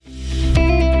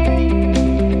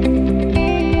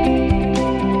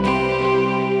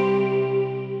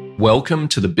Welcome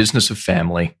to the Business of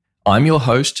Family. I'm your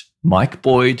host, Mike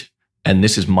Boyd, and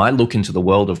this is my look into the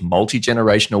world of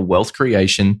multi-generational wealth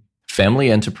creation, family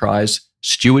enterprise,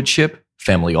 stewardship,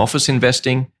 family office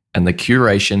investing, and the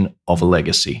curation of a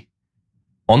legacy.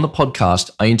 On the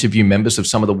podcast, I interview members of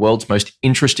some of the world's most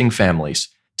interesting families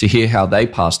to hear how they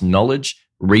pass knowledge,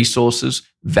 resources,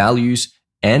 values,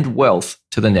 and wealth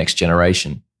to the next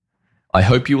generation. I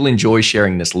hope you will enjoy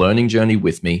sharing this learning journey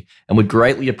with me and would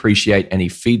greatly appreciate any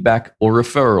feedback or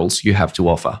referrals you have to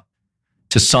offer.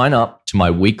 To sign up to my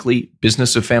weekly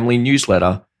Business of Family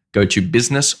newsletter, go to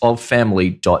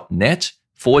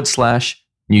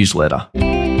businessoffamily.net/newsletter.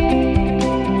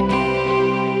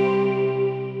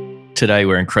 Today,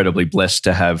 we're incredibly blessed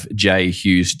to have Jay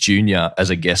Hughes Jr. as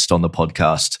a guest on the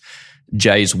podcast.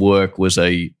 Jay's work was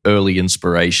an early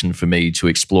inspiration for me to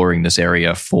exploring this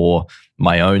area for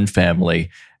my own family,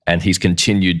 and he's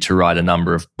continued to write a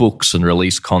number of books and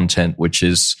release content which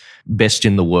is best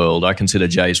in the world. I consider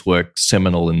Jay's work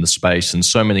seminal in the space, and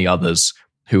so many others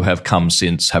who have come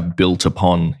since have built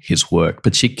upon his work,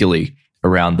 particularly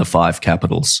around the 5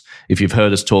 capitals. If you've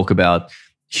heard us talk about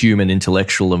human,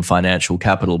 intellectual, and financial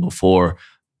capital before,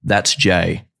 that's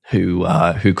Jay who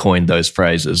coined those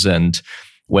phrases. And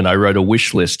when I wrote a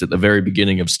wish list at the very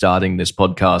beginning of starting this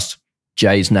podcast,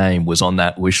 Jay's name was on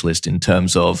that wish list in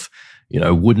terms of,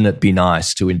 wouldn't it be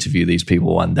nice to interview these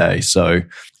people one day? So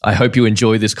I hope you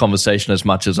enjoy this conversation as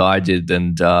much as I did.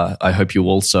 And I hope you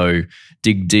also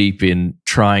dig deep in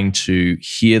trying to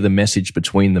hear the message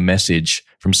between the message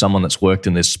from someone that's worked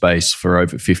in this space for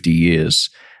over 50 years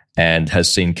and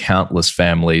has seen countless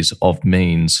families of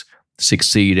means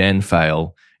succeed and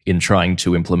fail in trying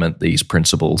to implement these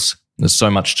principles. There's so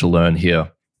much to learn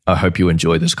here. I hope you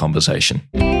enjoy this conversation.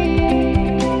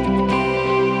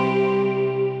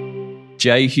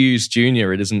 Jay Hughes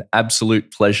Jr., it is an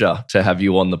absolute pleasure to have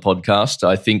you on the podcast.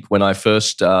 I think when I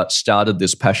first started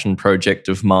this passion project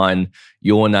of mine,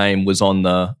 your name was on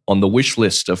the wish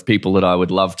list of people that I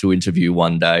would love to interview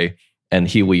one day. And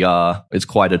here we are. It's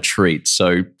quite a treat.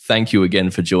 So thank you again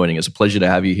for joining. It's a pleasure to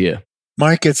have you here.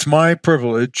 Mike, it's my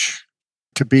privilege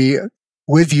to be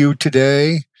with you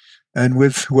today and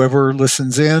with whoever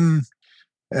listens in.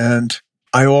 And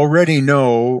I already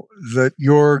know that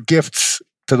your gifts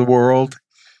to the world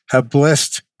have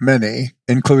blessed many,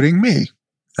 including me.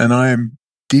 And I am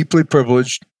deeply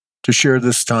privileged to share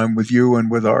this time with you and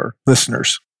with our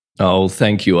listeners. Oh,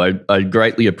 thank you. I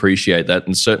greatly appreciate that.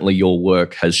 And certainly your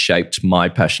work has shaped my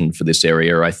passion for this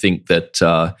area. I think that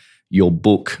your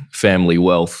book, Family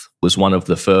Wealth, was one of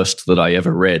the first that I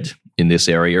ever read in this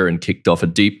area and kicked off a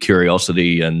deep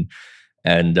curiosity and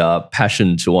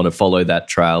passion to want to follow that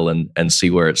trail and see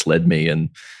where it's led me.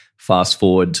 And fast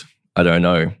forward, I don't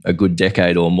know, a good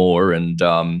decade or more, and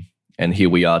here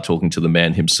we are talking to the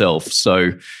man himself.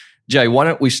 So, Jay, why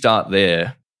don't we start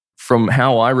there? From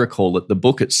how I recall it, the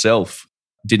book itself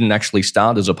didn't actually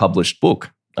start as a published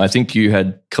book. I think you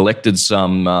had collected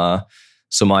some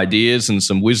ideas and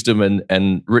some wisdom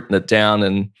and written it down,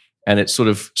 and it sort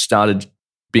of started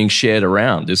being shared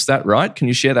around. Is that right? Can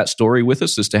you share that story with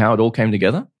us as to how it all came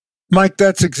together? Mike,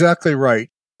 that's exactly right.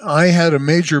 I had a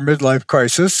major midlife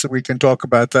crisis. We can talk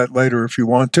about that later if you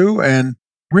want to, and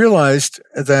realized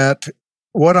that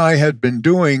what I had been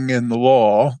doing in the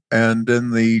law and in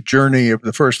the journey of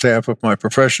the first half of my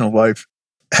professional life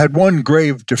had one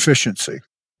grave deficiency.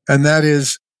 And that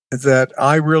is that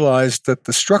I realized that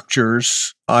the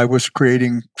structures I was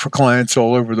creating for clients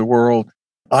all over the world,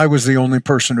 I was the only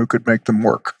person who could make them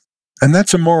work. And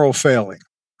that's a moral failing.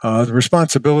 The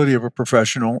responsibility of a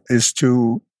professional is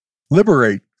to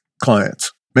liberate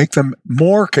clients, make them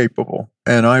more capable.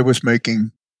 And I was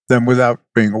making them, without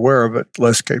being aware of it,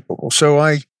 less capable. So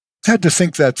I had to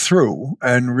think that through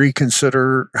and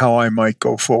reconsider how I might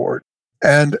go forward.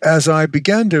 And as I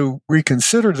began to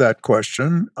reconsider that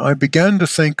question, I began to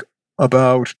think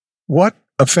about what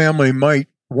a family might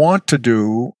want to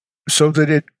do so that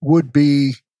it would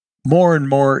be more and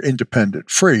more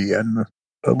independent, free and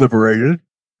liberated,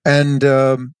 and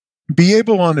be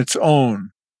able on its own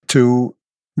to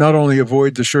not only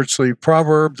avoid the shirt sleeve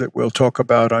proverb that we'll talk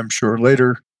about, I'm sure,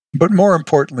 later, but more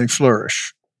importantly,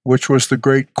 flourish, which was the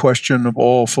great question of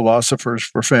all philosophers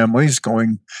for families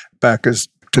going back as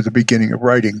to the beginning of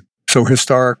writing, so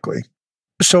historically.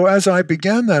 So as I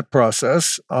began that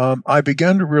process, I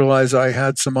began to realize I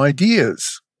had some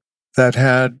ideas that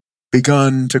had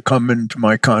begun to come into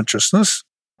my consciousness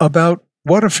about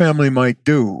what a family might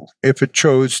do if it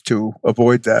chose to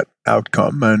avoid that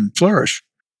outcome and flourish.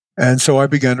 And so I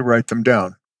began to write them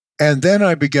down. And then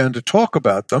I began to talk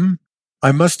about them.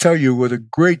 I must tell you, with a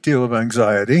great deal of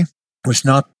anxiety. It was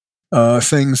not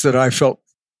things that I felt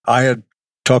I had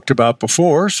talked about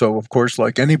before. So, of course,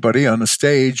 like anybody on a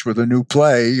stage with a new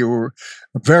play, you were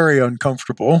very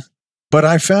uncomfortable. But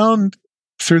I found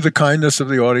through the kindness of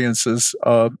the audience's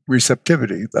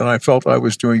receptivity that I felt I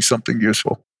was doing something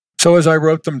useful. So as I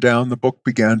wrote them down, the book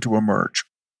began to emerge.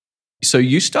 So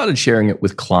you started sharing it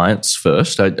with clients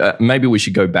first. Maybe we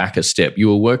should go back a step. You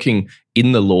were working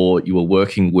in the law, you were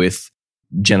working with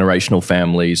generational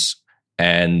families,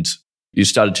 and you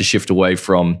started to shift away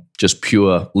from just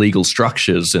pure legal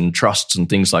structures and trusts and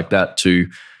things like that to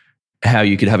how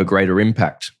you could have a greater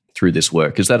impact through this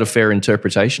work. Is that a fair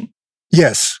interpretation?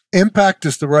 Yes, impact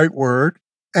is the right word.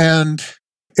 And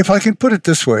if I can put it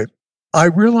this way, I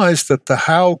realized that the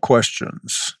how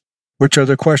questions, which are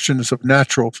the questions of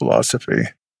natural philosophy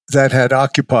that had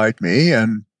occupied me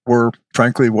and were,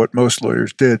 frankly, what most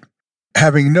lawyers did,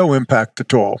 having no impact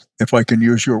at all, if I can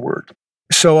use your word.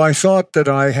 So I thought that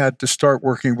I had to start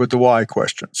working with the why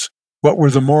questions. What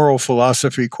were the moral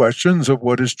philosophy questions of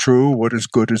what is true, what is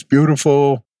good is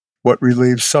beautiful, what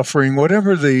relieves suffering,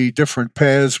 whatever the different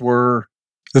paths were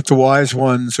that the wise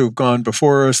ones who've gone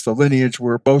before us, the lineage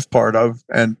we're both part of,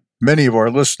 and many of our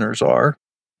listeners are,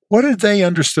 what had they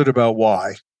understood about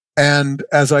why? And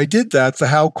as I did that, the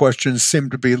how questions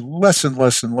seemed to be less and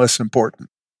less and less important.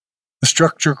 The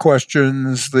structure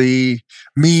questions, the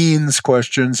means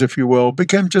questions, if you will,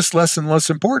 became just less and less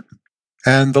important.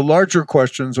 And the larger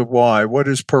questions of why, what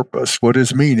is purpose, what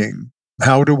is meaning,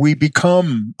 how do we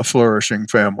become a flourishing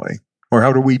family, or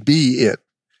how do we be it,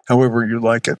 however you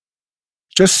like it,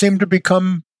 just seemed to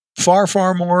become far,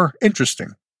 far more interesting.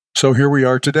 So here we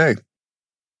are today.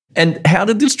 And how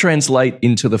did this translate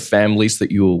into the families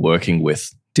that you were working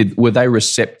with? Were they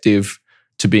receptive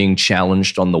to being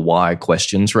challenged on the why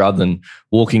questions rather than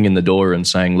walking in the door and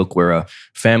saying, look, we're a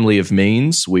family of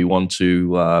means. We want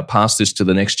to pass this to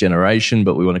the next generation,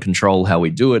 but we want to control how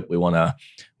we do it. We want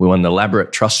an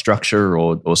elaborate trust structure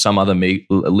or some other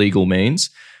legal means.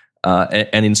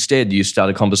 And instead, you start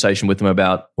a conversation with them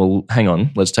about, well, hang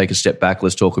on, let's take a step back.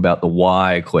 Let's talk about the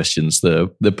why questions,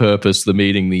 the purpose, the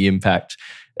meaning, the impact.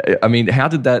 I mean, how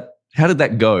did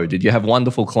that go? Did you have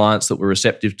wonderful clients that were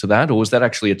receptive to that? Or was that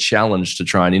actually a challenge to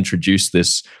try and introduce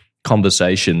this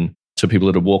conversation to people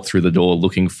that had walked through the door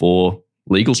looking for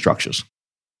legal structures?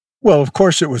 Well, of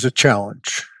course, it was a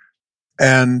challenge.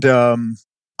 And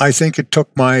I think it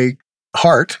took my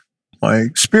heart, my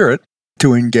spirit,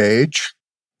 to engage.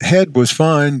 Head was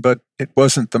fine, but it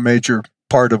wasn't the major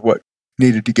part of what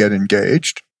needed to get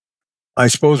engaged. I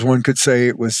suppose one could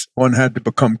say one had to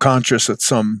become conscious at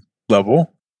some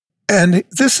level. And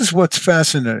this is what's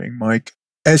fascinating, Mike.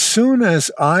 As soon as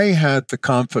I had the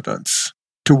confidence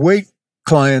to wait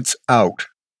clients out,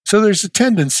 so there's a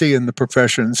tendency in the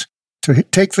professions to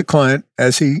take the client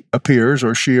as he appears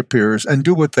or she appears and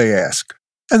do what they ask.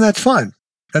 And that's fine.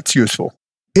 That's useful.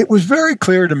 It was very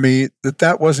clear to me that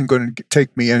that wasn't going to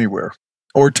take me anywhere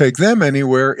or take them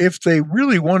anywhere if they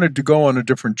really wanted to go on a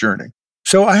different journey.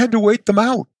 So I had to wait them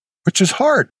out, which is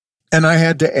hard. And I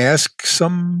had to ask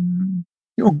some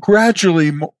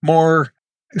gradually more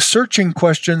searching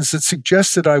questions that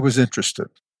suggested I was interested.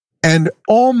 And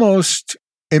almost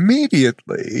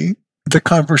immediately, the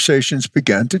conversations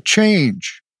began to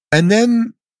change. And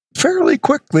then fairly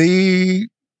quickly,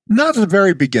 not at the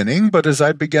very beginning, but as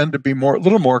I began to be a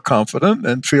little more confident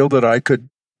and feel that I could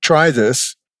try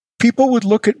this, people would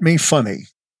look at me funny.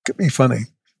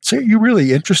 Say, are you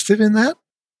really interested in that?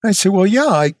 I say, well,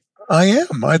 yeah, I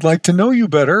am. I'd like to know you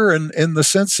better. And in the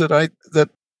sense that I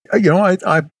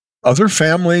other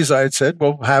families, I had said,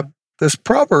 well, have this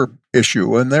proverb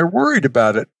issue and they're worried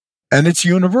about it. And it's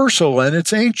universal and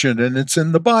it's ancient and it's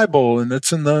in the Bible and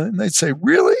and they'd say,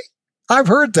 really? I've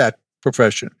heard that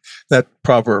that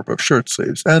proverb of shirt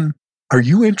sleeves. And are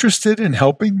you interested in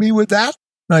helping me with that?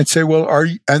 And I'd say, well, are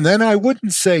you? And then I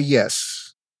wouldn't say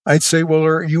yes. I'd say, well,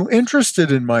 are you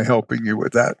interested in my helping you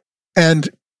with that? And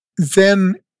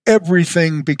then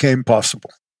everything became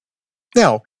possible.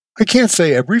 Now, I can't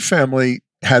say every family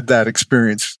had that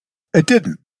experience. It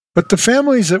didn't. But the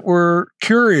families that were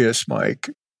curious, Mike,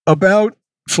 about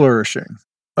flourishing,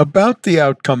 about the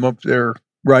outcome of their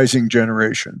rising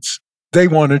generations, they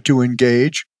wanted to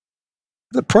engage.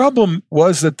 The problem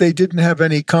was that they didn't have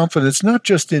any confidence, not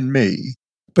just in me,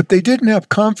 but they didn't have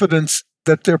confidence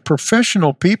that their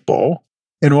professional people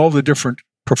in all the different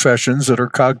professions that are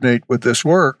cognate with this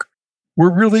work were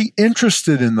really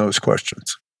interested in those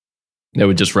questions. They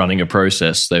were just running a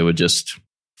process. They were just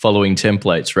following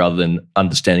templates rather than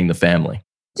understanding the family.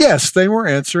 Yes, they were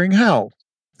answering how.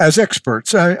 As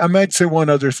experts, I might say one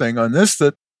other thing on this,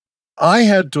 that I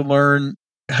had to learn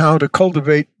how to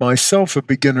cultivate myself a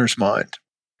beginner's mind.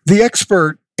 The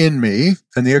expert in me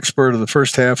and the expert of the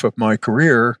first half of my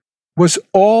career was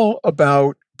all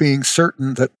about being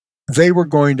certain that they were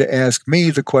going to ask me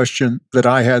the question that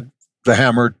I had the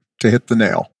hammer to hit the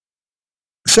nail.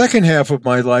 Second half of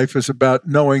my life is about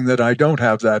knowing that I don't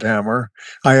have that hammer.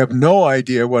 I have no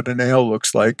idea what a nail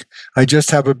looks like. I just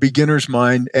have a beginner's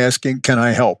mind asking, can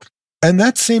I help? And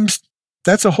that's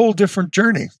a whole different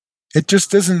journey. It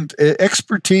just doesn't,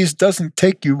 expertise doesn't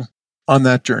take you on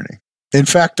that journey. In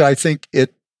fact, I think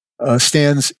it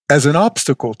stands as an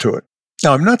obstacle to it.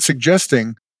 Now, I'm not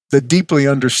suggesting that deeply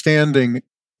understanding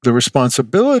the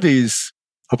responsibilities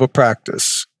of a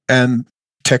practice and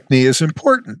technique is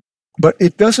important, but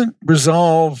it doesn't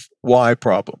resolve why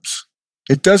problems.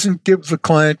 It doesn't give the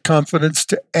client confidence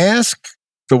to ask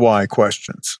the why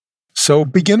questions. So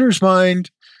beginner's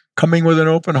mind, coming with an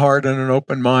open heart and an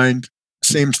open mind,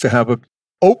 seems to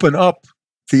open up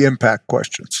the impact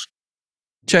questions.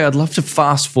 Jay, I'd love to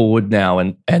fast forward now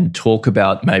and talk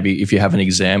about maybe if you have an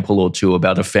example or two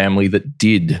about a family that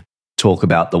did talk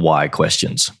about the why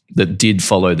questions, that did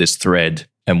follow this thread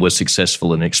and was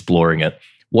successful in exploring it.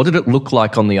 What did it look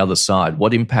like on the other side?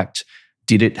 What impact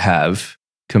did it have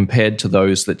compared to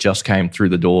those that just came through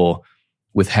the door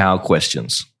with how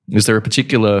questions? Is there a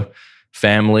particular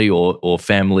family or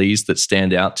families that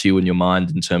stand out to you in your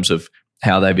mind in terms of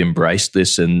how they've embraced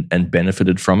this and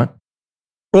benefited from it?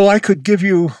 Well, I could give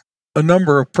you a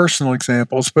number of personal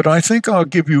examples, but I think I'll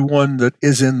give you one that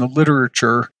is in the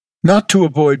literature, not to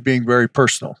avoid being very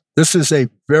personal. This is a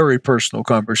very personal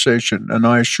conversation, and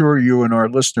I assure you and our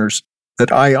listeners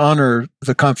that I honor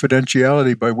the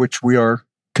confidentiality by which we are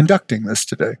conducting this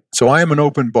today. So I am an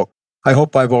open book. I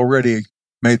hope I've already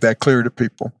made that clear to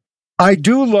people. I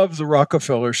do love the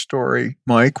Rockefeller story,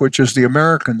 Mike, which is the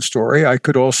American story. I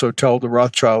could also tell the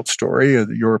Rothschild story, or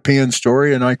the European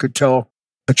story, and I could tell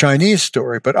a Chinese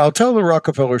story. But I'll tell the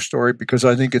Rockefeller story because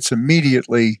I think it's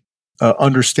immediately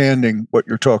understanding what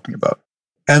you're talking about.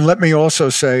 And let me also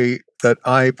say that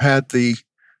I've had the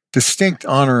distinct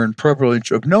honor and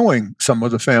privilege of knowing some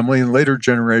of the family and later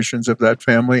generations of that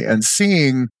family and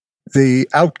seeing the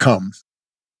outcome.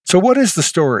 So what is the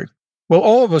story? Well,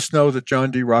 all of us know that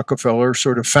John D. Rockefeller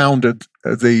sort of founded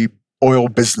the oil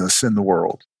business in the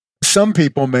world. Some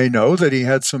people may know that he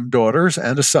had some daughters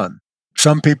and a son.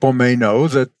 Some people may know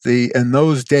that in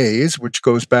those days, which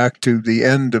goes back to the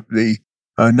end of the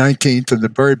 19th and the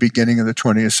very beginning of the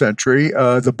 20th century,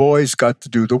 the boys got to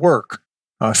do the work.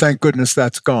 Thank goodness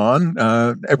that's gone.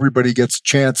 Everybody gets a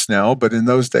chance now, but in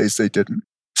those days they didn't.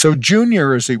 So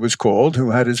Junior, as he was called,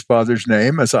 who had his father's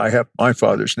name, as I have my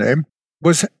father's name,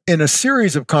 was in a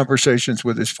series of conversations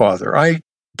with his father. I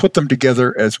put them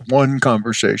together as one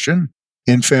conversation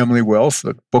in Family Wealth,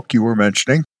 the book you were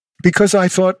mentioning, because I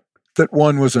thought that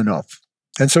one was enough.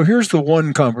 And so here's the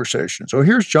one conversation. So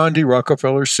here's John D.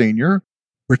 Rockefeller Sr.,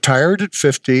 retired at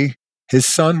 50. His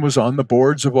son was on the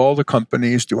boards of all the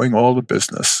companies doing all the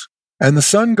business. And the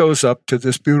son goes up to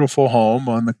this beautiful home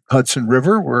on the Hudson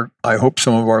River, where I hope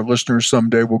some of our listeners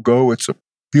someday will go. It's a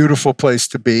beautiful place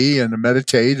to be and to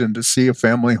meditate and to see a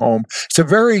family home. It's a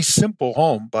very simple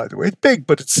home, by the way. It's big,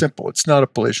 but it's simple. It's not a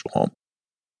palatial home.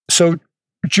 So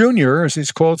Junior, as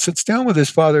he's called, sits down with his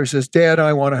father and says, Dad,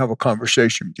 I want to have a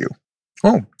conversation with you.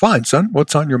 Oh, fine, son.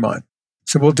 What's on your mind?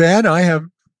 He said, well, Dad, I have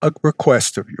a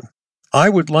request of you. I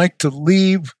would like to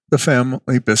leave the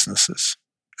family businesses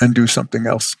and do something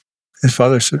else. His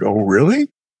father said, oh, really?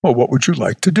 Well, what would you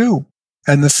like to do?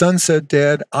 And the son said,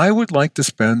 Dad, I would like to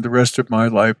spend the rest of my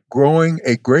life growing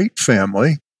a great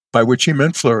family, by which he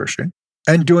meant flourishing,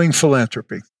 and doing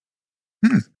philanthropy.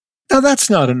 Now, that's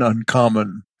not an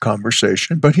uncommon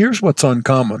conversation, but here's what's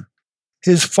uncommon.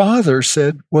 His father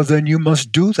said, well, then you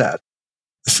must do that.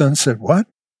 The son said, what?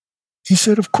 He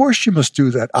said, of course you must do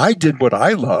that. I did what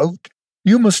I loved.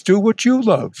 You must do what you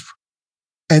love.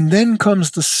 And then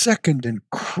comes the second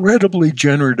incredibly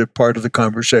generative part of the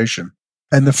conversation.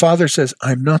 And the father says,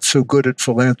 I'm not so good at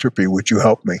philanthropy. Would you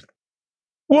help me?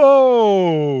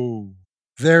 Whoa!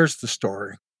 There's the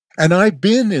story. And I've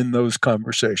been in those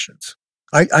conversations.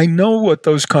 I know what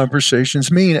those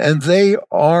conversations mean, and they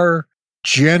are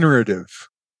generative.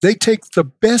 They take the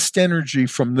best energy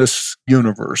from this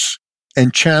universe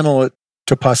and channel it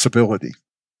to possibility.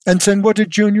 And then what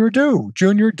did Junior do?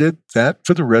 Junior did that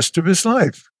for the rest of his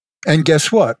life. And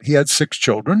guess what? He had 6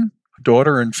 children, a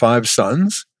daughter and 5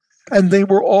 sons, and they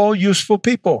were all useful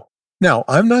people. Now,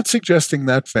 I'm not suggesting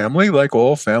that family, like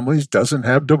all families, doesn't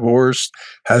have divorce,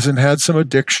 hasn't had some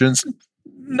addictions.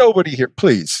 Nobody here,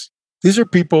 please. These are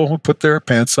people who put their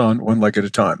pants on one leg at a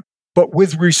time. But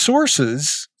with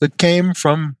resources that came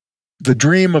from the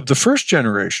dream of the first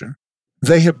generation,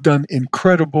 they have done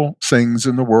incredible things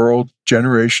in the world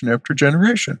generation after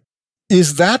generation.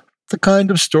 Is that the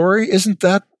kind of story? Isn't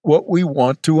that what we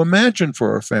want to imagine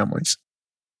for our families?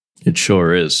 It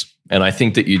sure is. And I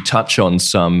think that you touch on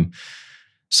some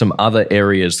other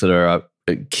areas that are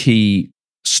key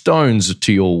stones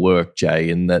to your work, Jay,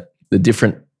 in that the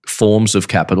different forms of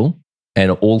capital,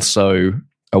 and also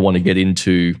I want to get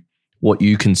into what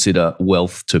you consider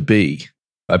wealth to be.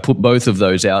 I put both of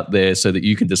those out there so that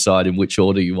you can decide in which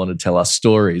order you want to tell us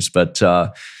stories. But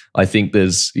I think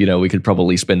we could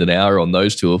probably spend an hour on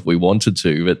those two if we wanted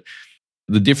to. But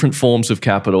the different forms of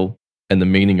capital and the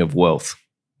meaning of wealth.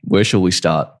 Where shall we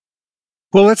start?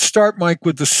 Well, let's start, Mike,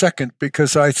 with the second,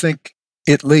 because I think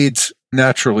it leads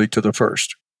naturally to the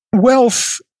first.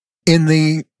 Wealth in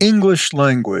the English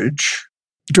language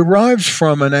derives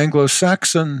from an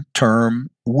Anglo-Saxon term,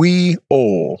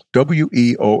 weol,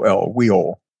 W-E-O-L,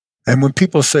 weol. And when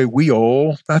people say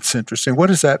weol, that's interesting. What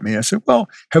does that mean? I said, well,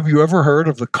 have you ever heard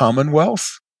of the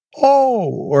Commonwealth? Oh,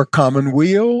 or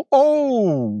Commonweal?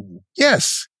 Oh,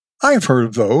 yes, I've heard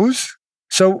of those.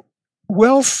 So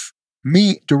wealth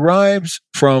derives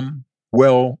from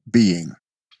well-being.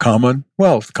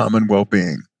 Commonwealth, common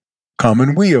well-being.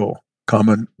 Commonweal,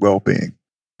 common well-being.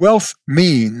 Wealth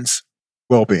means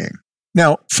well-being.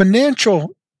 Now,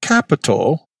 financial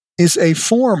capital is a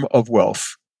form of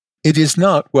wealth. It is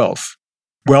not wealth.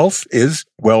 Wealth is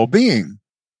well-being.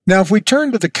 Now, if we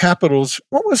turn to the capitals,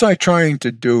 what was I trying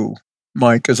to do,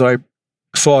 Mike, as I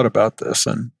thought about this?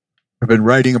 And I've been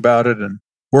writing about it and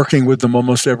working with them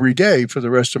almost every day for the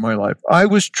rest of my life. I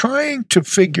was trying to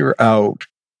figure out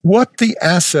what the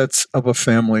assets of a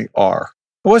family are.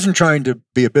 I wasn't trying to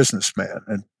be a businessman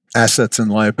and assets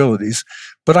and liabilities,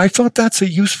 but I thought that's a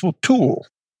useful tool.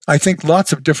 I think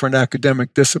lots of different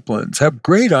academic disciplines have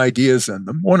great ideas in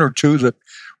them, one or two that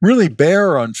really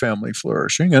bear on family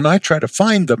flourishing, and I try to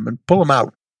find them and pull them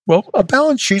out. Well, a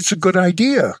balance sheet's a good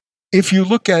idea if you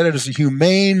look at it as a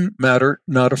humane matter,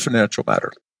 not a financial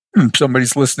matter.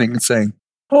 Somebody's listening and saying,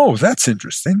 oh, that's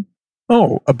interesting.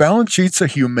 Oh, a balance sheet's a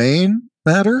humane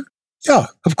matter? Yeah,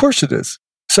 of course it is.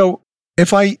 So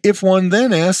if one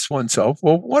then asks oneself,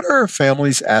 well, what are a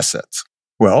family's assets?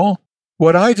 Well,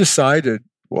 what I decided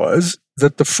was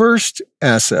that the first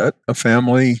asset a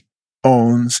family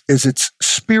owns is its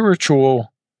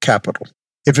spiritual capital.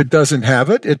 If it doesn't have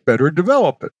it, it better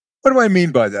develop it. What do I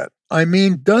mean by that? I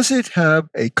mean, does it have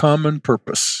a common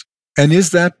purpose? And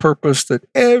is that purpose that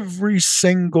every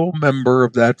single member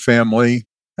of that family,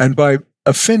 and by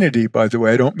affinity, by the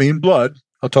way, I don't mean blood.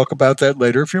 I'll talk about that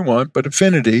later if you want, but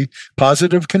affinity,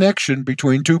 positive connection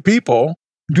between two people,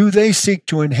 do they seek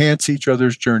to enhance each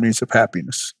other's journeys of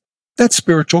happiness? That's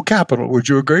spiritual capital. Would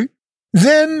you agree?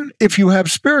 Then, if you have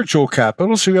spiritual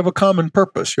capital, so you have a common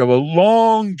purpose, you have a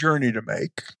long journey to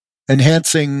make,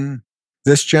 enhancing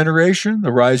this generation,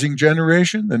 the rising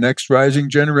generation, the next rising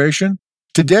generation.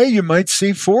 Today, you might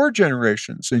see 4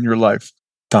 generations in your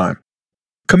lifetime.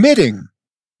 Committing,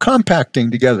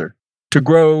 compacting together to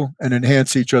grow and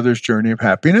enhance each other's journey of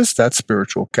happiness, that's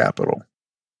spiritual capital.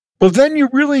 Well, then you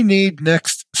really need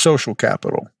next social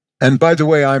capital. And by the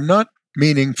way, I'm not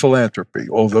meaning philanthropy,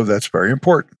 although that's very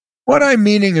important. What I'm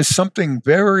meaning is something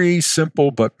very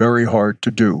simple but very hard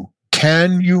to do.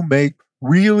 Can you make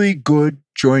really good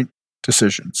joint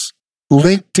decisions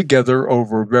linked together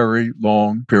over a very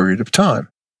long period of time?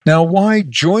 Now, why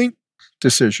joint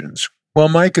decisions? Well,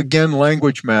 Mike, again,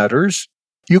 language matters.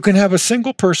 You can have a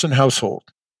single person household.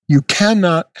 You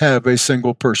cannot have a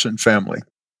single person family.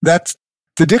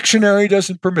 The dictionary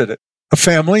doesn't permit it. A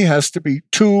family has to be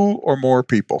 2 or more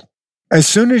people. As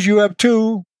soon as you have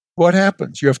 2, what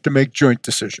happens? You have to make joint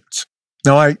decisions.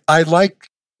 Now, I like,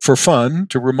 for fun,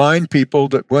 to remind people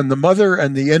that when the mother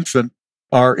and the infant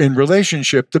are in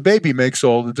relationship, the baby makes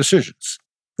all the decisions.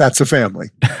 That's a family.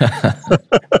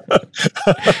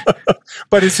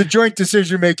 But it's a joint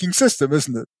decision-making system,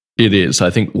 isn't it? It is. I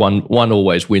think one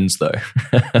always wins, though.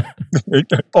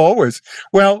 Always.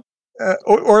 Well,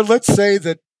 or let's say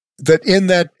that in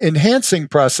that enhancing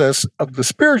process of the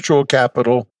spiritual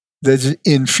capital that's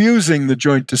infusing the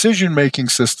joint decision-making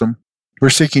system, we're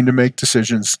seeking to make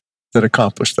decisions that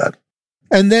accomplish that.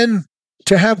 And then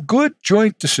to have good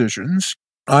joint decisions,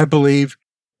 I believe,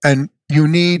 and you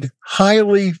need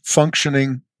highly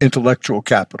functioning intellectual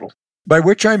capital, by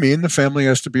which I mean the family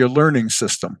has to be a learning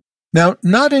system. Now,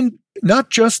 not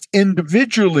just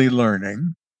individually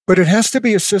learning, but it has to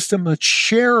be a system that's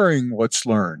sharing what's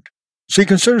learned. So you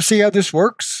can sort of see how this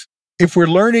works. If we're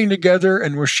learning together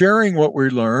and we're sharing what we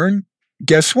learn,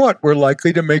 guess what? We're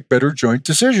likely to make better joint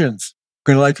decisions.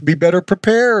 We're going to like to be better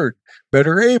prepared,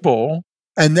 better able,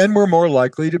 And then we're more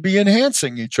likely to be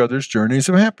enhancing each other's journeys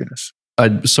of happiness.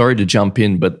 I'm sorry to jump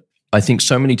in, but I think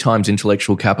so many times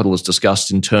intellectual capital is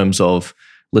discussed in terms of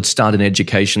let's start an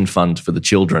education fund for the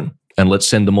children and let's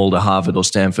send them all to Harvard or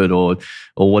Stanford or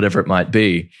whatever it might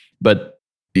be. But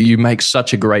you make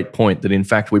such a great point that, in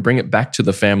fact, we bring it back to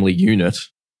the family unit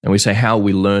and we say, how are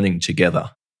we learning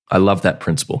together? I love that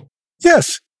principle.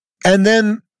 Yes. And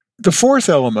then the fourth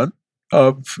element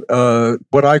of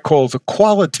what I call the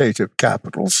qualitative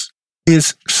capitals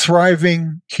is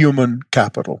thriving human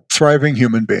capital, thriving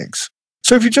human beings.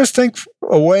 So if you just think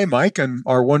away, Mike, and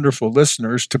our wonderful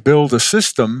listeners, to build a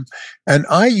system, and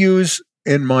I use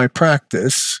in my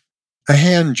practice a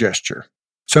hand gesture.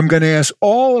 So I'm going to ask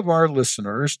all of our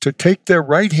listeners to take their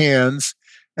right hands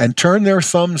and turn their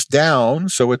thumbs down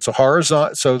so it's a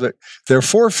horizontal, so that their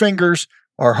forefingers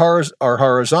are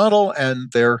horizontal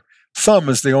and their thumb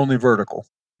is the only vertical.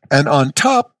 And on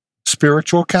top,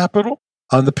 spiritual capital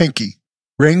on the pinky.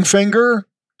 Ring finger,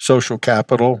 social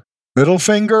capital. Middle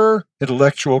finger,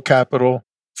 intellectual capital.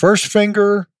 First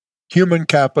finger, human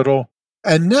capital.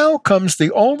 And now comes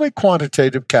the only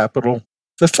quantitative capital,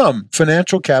 the thumb,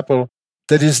 financial capital,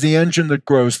 that is the engine that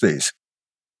grows these.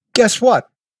 Guess what?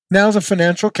 Now the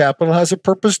financial capital has a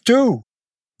purpose too.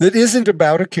 That isn't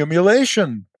about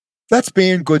accumulation. That's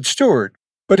being a good steward.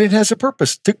 But it has a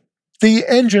purpose, the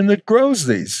engine that grows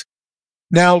these.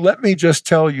 Now, let me just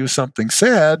tell you something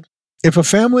sad. If a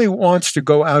family wants to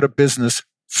go out of business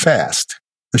fast,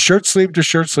 the shirt sleeve to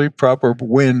shirt sleeve proverb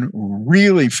win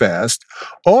really fast,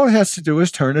 all it has to do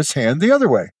is turn its hand the other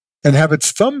way and have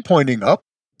its thumb pointing up,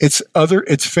 its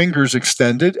fingers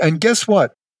extended, and guess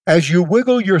what? As you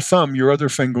wiggle your thumb, your other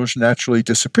fingers naturally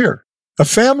disappear. A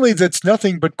family that's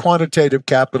nothing but quantitative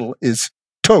capital is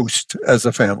toast as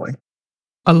a family.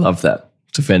 I love that.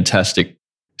 It's a fantastic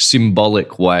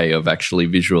symbolic way of actually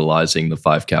visualizing the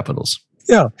five capitals.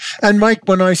 Yeah. And Mike,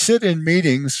 when I sit in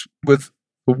meetings with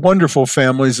the wonderful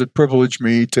families that privilege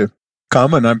me to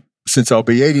come, and since I'll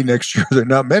be 80 next year, there are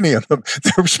not many of them.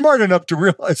 They're smart enough to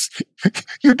realize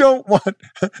you don't want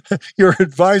your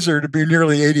advisor to be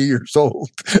nearly 80 years old.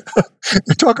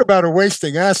 Talk about a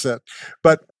wasting asset.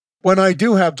 But when I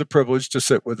do have the privilege to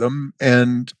sit with them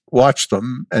and watch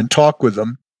them and talk with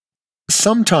them,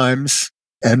 sometimes,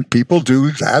 and people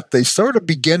do that, they sort of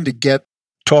begin to get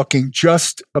talking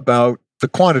just about the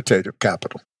quantitative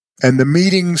capital. And the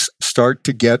meetings start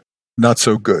to get not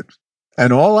so good.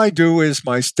 And all I do is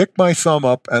stick my thumb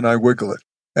up and I wiggle it.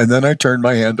 And then I turn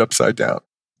my hand upside down.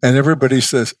 And everybody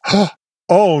says,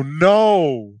 oh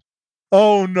no.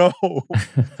 Oh no.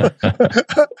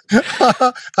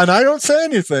 And I don't say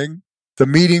anything. The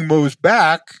meeting moves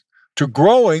back to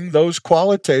growing those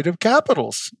qualitative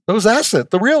capitals, those assets,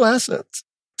 the real assets,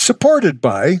 supported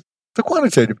by the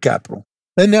quantitative capital.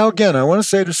 And now again, I want to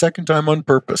say it a second time on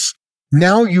purpose.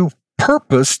 Now you've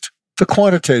purposed the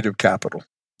quantitative capital.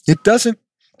 It doesn't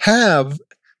have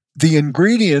the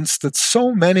ingredients that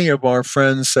so many of our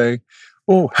friends say,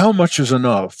 oh, how much is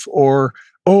enough? Or,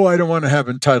 oh, I don't want to have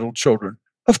entitled children.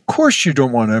 Of course you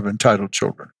don't want to have entitled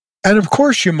children. And of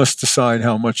course you must decide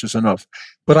how much is enough.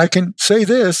 But I can say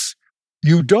this,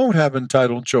 you don't have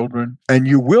entitled children, and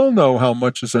you will know how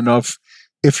much is enough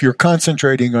if you're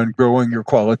concentrating on growing your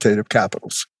qualitative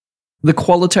capitals. The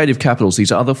qualitative capitals,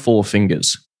 these other four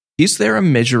fingers, is there a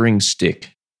measuring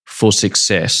stick for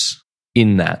success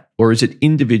in that? Or is it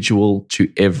individual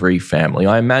to every family?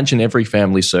 I imagine every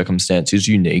family circumstance is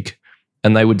unique,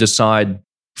 and they would decide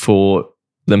for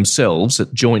themselves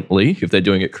jointly, if they're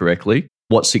doing it correctly,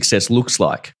 what success looks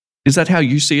like. Is that how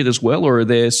you see it as well? Or are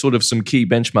there sort of some key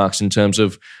benchmarks in terms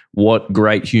of what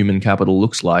great human capital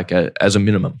looks like as a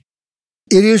minimum?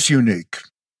 It is unique.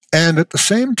 And at the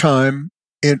same time,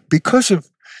 because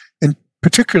of in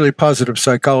particularly positive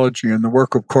psychology and the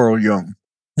work of Carl Jung,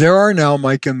 there are now,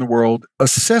 Mike, in the world,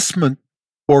 assessment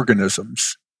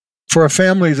organisms for a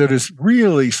family that is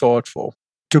really thoughtful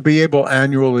to be able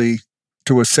annually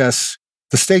to assess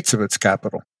the states of its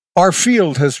capital. Our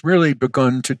field has really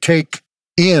begun to take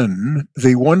in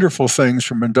the wonderful things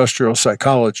from industrial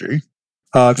psychology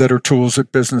that are tools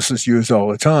that businesses use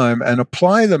all the time and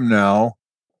apply them now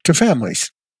to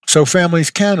families. So families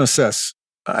can assess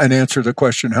and answer the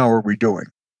question, how are we doing?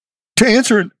 To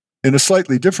answer it in a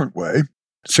slightly different way,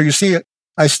 so you see,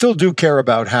 I still do care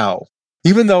about how.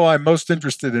 Even though I'm most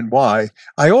interested in why,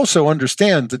 I also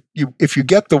understand that if you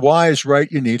get the whys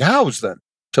right, you need hows then.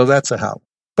 So that's a how.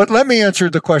 But let me answer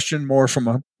the question more from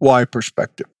a why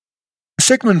perspective.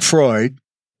 Sigmund Freud,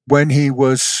 when he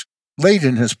was late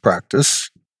in his practice,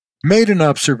 made an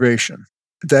observation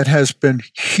that has been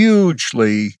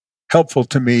hugely helpful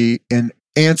to me in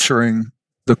answering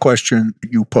the question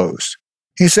you posed.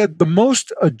 He said the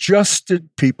most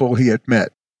adjusted people he had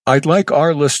met. I'd like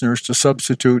our listeners to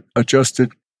substitute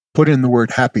adjusted, put in the word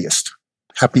happiest,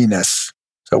 happiness.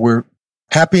 So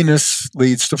happiness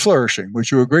leads to flourishing.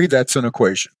 Would you agree that's an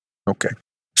equation? Okay.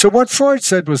 So what Freud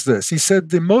said was this. He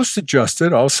said the most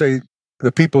adjusted, I'll say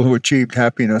the people who achieved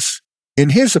happiness, in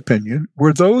his opinion,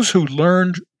 were those who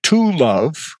learned to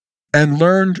love and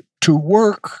learned to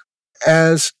work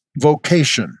as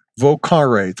vocation,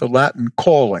 vocare, the Latin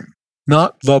calling,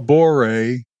 not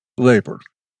labore, labor.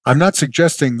 I'm not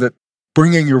suggesting that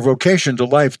bringing your vocation to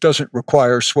life doesn't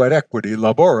require sweat equity,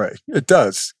 labore. It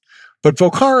does. But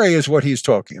vocare is what he's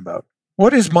talking about.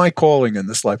 What is my calling in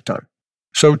this lifetime?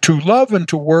 So to love and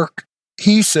to work,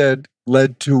 he said,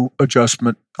 led to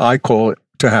adjustment. I call it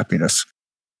to happiness.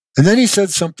 And then he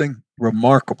said something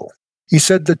remarkable. He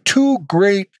said the two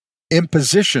great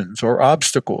impositions or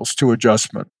obstacles to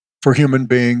adjustment for human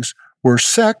beings were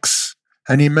sex,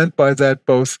 and he meant by that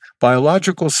both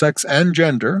biological sex and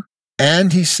gender,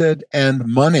 and he said, and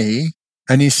money.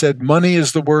 And he said, money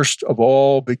is the worst of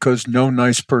all because no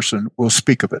nice person will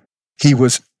speak of it. He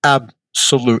was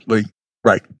absolutely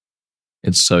right.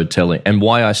 It's so telling. And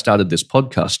why I started this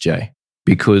podcast, Jay,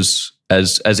 because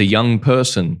as a young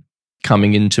person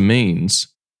coming into means,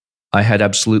 I had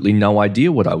absolutely no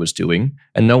idea what I was doing,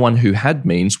 and no one who had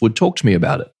means would talk to me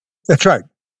about it. That's right.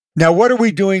 Now, what are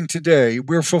we doing today?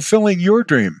 We're fulfilling your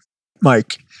dream,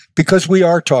 Mike, because we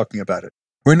are talking about it.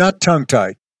 We're not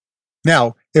tongue-tied.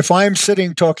 Now, if I'm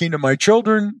sitting talking to my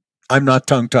children, I'm not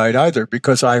tongue-tied either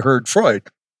because I heard Freud.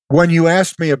 When you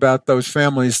asked me about those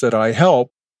families that I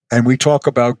help, and we talk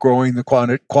about growing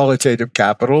the qualitative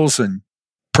capitals and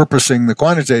purposing the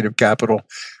quantitative capital,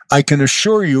 I can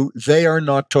assure you they are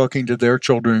not talking to their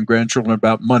children and grandchildren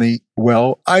about money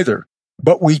well either.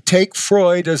 But we take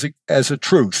Freud as a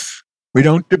truth. We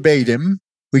don't debate him.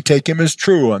 We take him as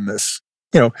true on this.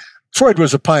 Freud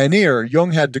was a pioneer.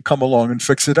 Jung had to come along and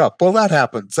fix it up. Well, that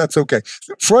happens. That's okay.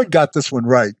 Freud got this one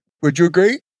right. Would you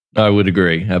agree? I would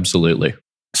agree. Absolutely.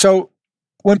 So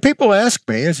when people ask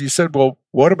me, as you said, well,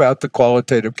 what about the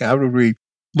qualitative? How do we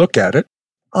look at it?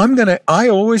 I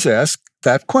always ask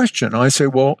that question. I say,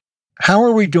 well, how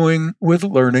are we doing with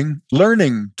learning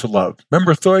to love?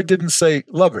 Remember, Freud didn't say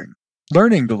loving,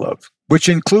 learning to love, which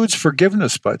includes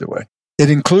forgiveness, by the way. It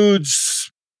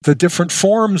includes the different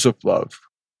forms of love.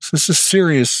 So this is a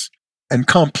serious and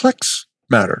complex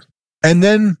matter. And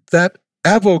then that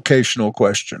avocational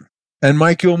question. And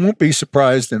Mike, you won't be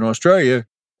surprised in Australia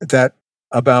that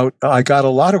I got a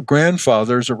lot of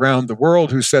grandfathers around the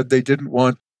world who said they didn't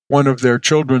want one of their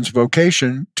children's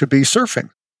vocation to be surfing.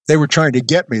 They were trying to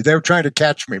get me. They were trying to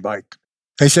catch me, Mike.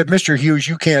 They said, Mr. Hughes,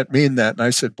 you can't mean that. And I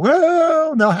said,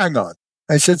 well, now hang on.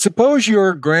 I said, suppose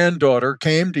your granddaughter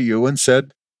came to you and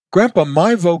said, Grandpa,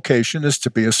 my vocation is to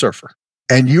be a surfer.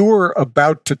 And you were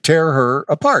about to tear her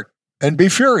apart and be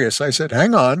furious. I said,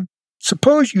 hang on.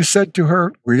 Suppose you said to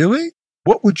her, really?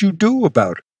 What would you do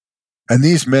about it? And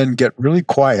these men get really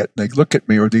quiet. And they look at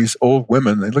me, or these old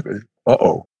women, they look at me,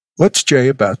 uh-oh, what's Jay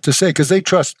about to say? Because they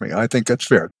trust me. I think that's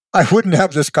fair. I wouldn't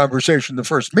have this conversation the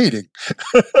first meeting,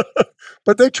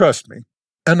 but they trust me.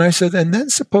 And I said, and then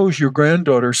suppose your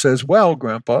granddaughter says, well,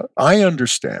 Grandpa, I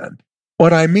understand.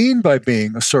 What I mean by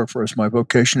being a surfer as my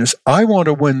vocation is I want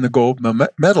to win the gold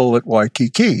medal at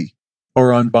Waikiki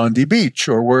or on Bondi Beach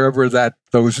or wherever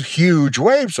those huge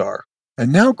waves are.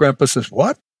 And now Grandpa says,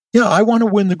 what? Yeah, I want to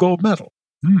win the gold medal.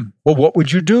 Well, what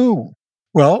would you do?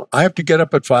 Well, I have to get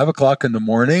up at 5 o'clock in the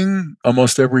morning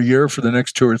almost every year for the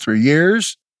next 2 or 3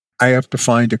 years. I have to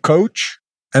find a coach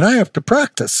and I have to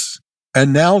practice.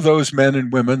 And now those men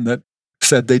and women that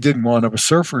said they didn't want a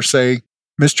surfer say,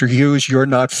 Mr. Hughes, you're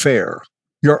not fair.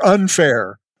 You're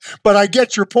unfair. But I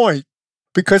get your point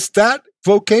because that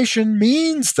vocation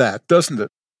means that, doesn't it?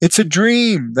 It's a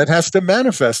dream that has to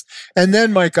manifest. And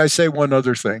then, Mike, I say one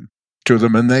other thing to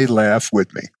them and they laugh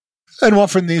with me. And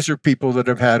often these are people that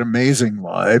have had amazing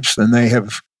lives and they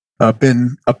have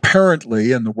been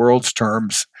apparently, in the world's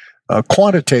terms,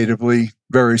 quantitatively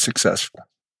very successful.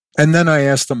 And then I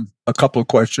ask them a couple of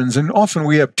questions, and often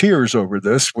we have tears over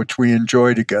this, which we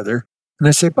enjoy together. And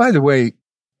I say, by the way,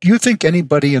 do you think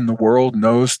anybody in the world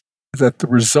knows that the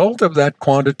result of that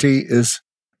quantity is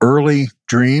early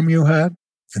dream you had?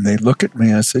 And they look at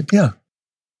me, I said, yeah.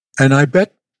 And I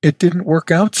bet it didn't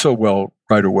work out so well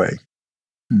right away.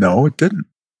 No, it didn't.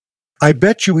 I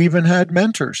bet you even had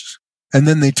mentors. And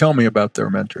then they tell me about their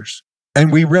mentors.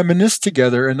 And we reminisce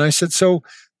together. And I said, so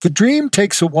the dream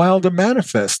takes a while to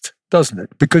manifest, doesn't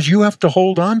it? Because you have to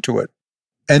hold on to it.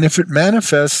 And if it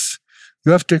manifests,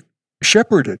 you have to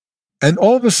shepherd it. And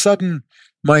all of a sudden,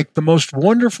 Mike, the most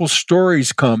wonderful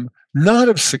stories come not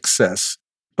of success,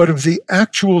 but of the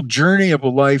actual journey of a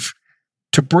life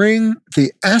to bring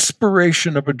the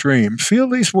aspiration of a dream. Feel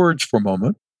these words for a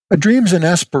moment. A dream's an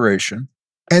aspiration,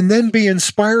 and then be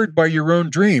inspired by your own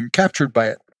dream, captured by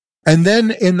it. And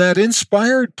then in that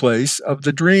inspired place of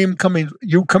the dream coming,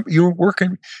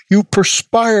 you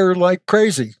perspire like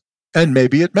crazy, and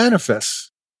maybe it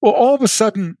manifests. Well, all of a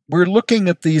sudden, we're looking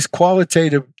at these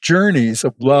qualitative journeys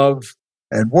of love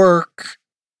and work,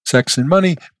 sex and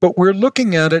money, but we're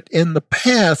looking at it in the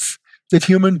path that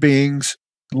human beings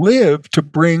live to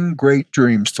bring great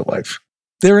dreams to life.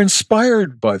 They're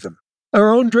inspired by them,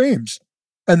 our own dreams,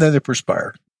 and then they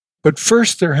perspire. But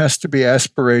first, there has to be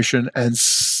aspiration, and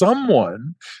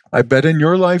someone, I bet in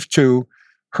your life too,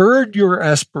 heard your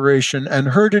aspiration and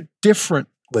heard it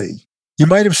differently. You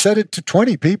might have said it to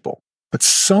 20 people, but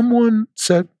someone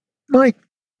said, Mike,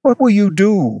 what will you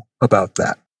do about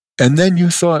that? And then you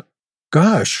thought,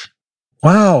 gosh,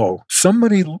 wow,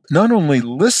 somebody not only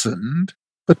listened,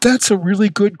 but that's a really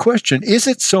good question. Is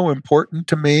it so important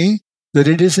to me that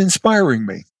it is inspiring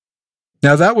me?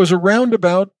 Now, that was a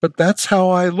roundabout, but that's how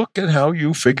I look at how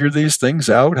you figure these things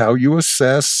out, how you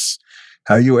assess,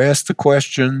 how you ask the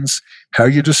questions, how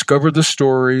you discover the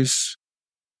stories.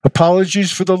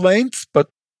 Apologies for the length, but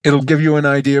it'll give you an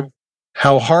idea of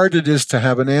how hard it is to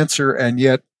have an answer, and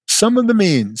yet some of the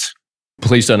means.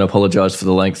 Please don't apologize for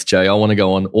the length, Jay. I want to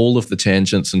go on all of the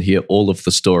tangents and hear all of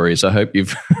the stories. I hope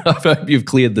you've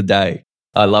cleared the day.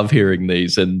 I love hearing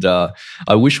these, and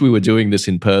I wish we were doing this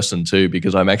in person too,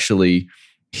 because I'm actually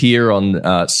here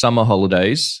on summer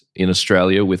holidays in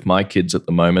Australia with my kids at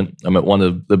the moment. I'm at one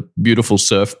of the beautiful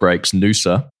surf breaks,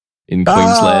 Noosa, in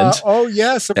Queensland. Oh,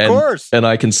 yes, of course. And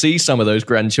I can see some of those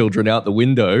grandchildren out the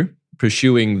window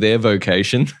pursuing their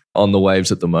vocation on the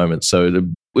waves at the moment. So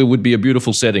it would be a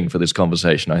beautiful setting for this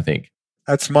conversation, I think.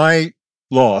 That's my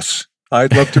loss.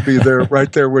 I'd love to be there,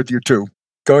 right there with you too.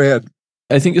 Go ahead.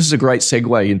 I think this is a great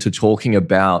segue into talking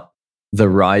about the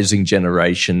rising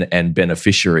generation and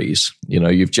beneficiaries. You know,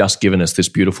 you've just given us this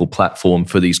beautiful platform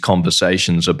for these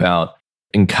conversations about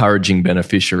encouraging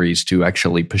beneficiaries to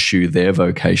actually pursue their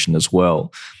vocation as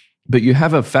well. But you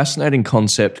have a fascinating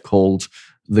concept called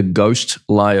the ghost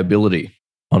liability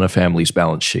on a family's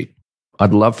balance sheet.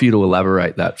 I'd love for you to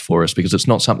elaborate that for us, because it's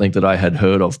not something that I had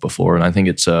heard of before, and I think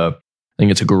it's a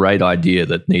great idea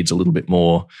that needs a little bit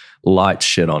more light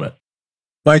shed on it.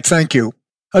 Mike, thank you.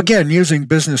 Again, using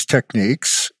business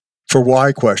techniques for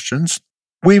why questions,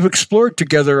 we've explored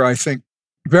together, I think,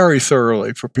 very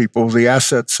thoroughly for people the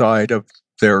asset side of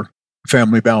their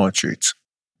family balance sheets.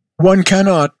 One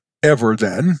cannot ever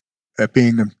then,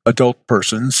 being adult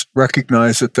persons,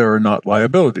 recognize that there are not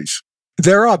liabilities.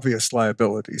 There are obvious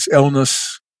liabilities: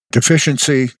 illness,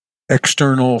 deficiency,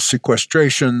 external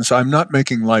sequestrations. I'm not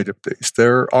making light of these.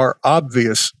 There are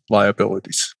obvious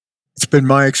liabilities. It's been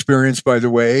my experience, by the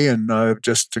way, and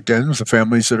just again, the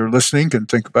families that are listening can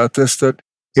think about this, that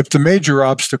if the major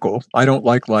obstacle, I don't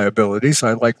like liabilities,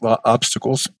 I like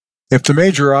obstacles. If the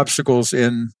major obstacles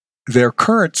in their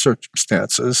current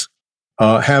circumstances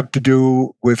have to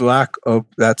do with lack of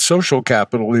that social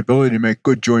capital, the ability to make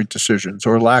good joint decisions,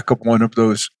 or lack of one of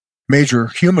those major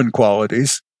human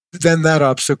qualities, then that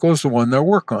obstacle is the one they'll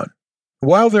work on.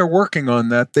 While they're working on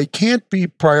that, they can't be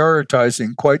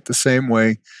prioritizing quite the same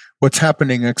way what's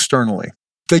happening externally.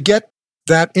 They get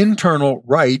that internal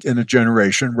right in a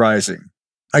generation rising.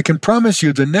 I can promise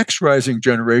you the next rising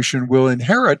generation will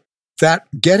inherit that,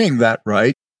 getting that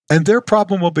right, and their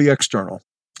problem will be external.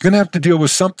 You're going to have to deal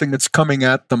with something that's coming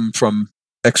at them from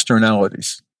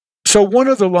externalities. So one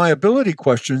of the liability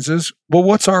questions is, well,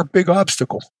 what's our big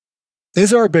obstacle?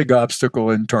 Is our big obstacle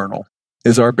internal?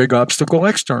 Is our big obstacle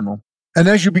external? And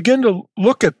as you begin to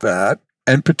look at that,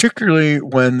 and particularly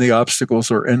when the obstacles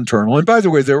are internal, and by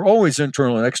the way, they're always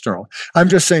internal and external. I'm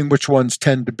just saying which ones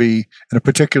tend to be, in a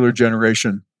particular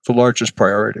generation, the largest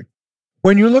priority.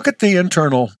 When you look at the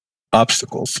internal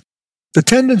obstacles, the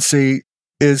tendency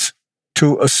is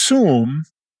to assume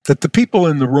that the people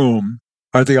in the room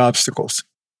are the obstacles.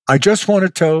 I just want to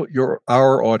tell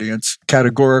our audience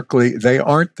categorically, they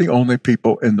aren't the only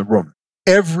people in the room.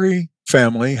 Every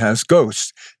family has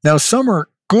ghosts. Now, some are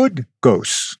good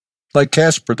ghosts, like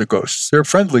Casper the ghosts. They're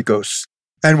friendly ghosts.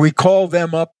 And we call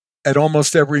them up at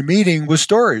almost every meeting with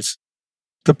stories.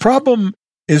 The problem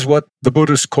is what the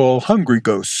Buddhists call hungry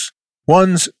ghosts,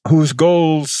 ones whose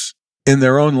goals in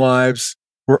their own lives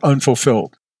were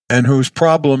unfulfilled and whose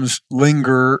problems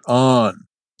linger on,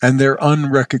 and they're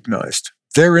unrecognized.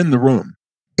 They're in the room.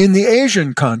 In the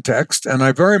Asian context, and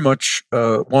I very much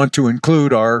want to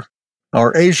include our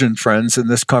Asian friends in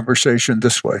this conversation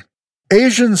this way.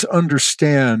 Asians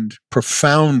understand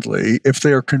profoundly, if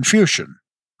they are Confucian,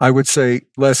 I would say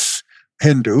less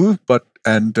Hindu,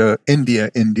 and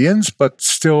Indians, but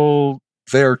still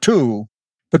there too.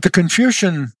 But the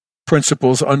Confucian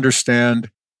principles understand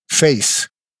face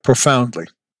profoundly.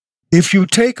 If you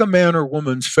take a man or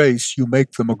woman's face, you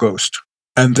make them a ghost,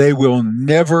 and they will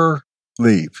never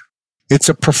leave. It's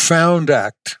a profound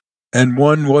act, and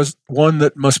one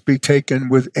that must be taken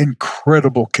with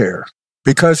incredible care.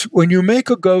 Because when you make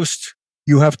a ghost,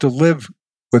 you have to live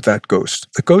with that ghost.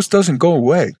 The ghost doesn't go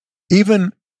away.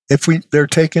 Even if they're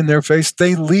taking their face,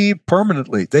 they leave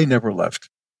permanently. They never left.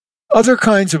 Other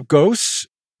kinds of ghosts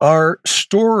are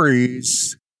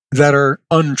stories that are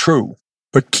untrue,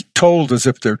 but told as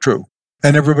if they're true.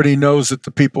 And everybody knows that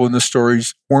the people in the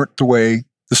stories weren't the way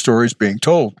the story's being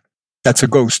told. That's a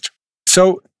ghost.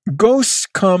 So ghosts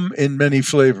come in many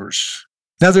flavors.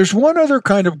 Now, there's one other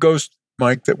kind of ghost,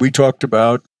 Mike, that we talked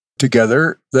about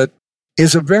together that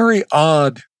is a very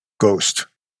odd ghost,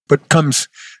 but comes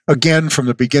again from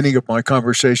the beginning of my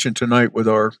conversation tonight with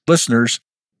our listeners.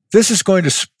 This is going to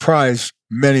surprise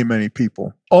many, many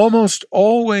people. Almost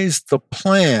always the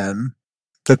plan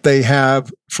that they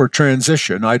have for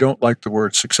transition, I don't like the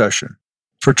word succession,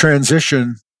 for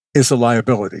transition is a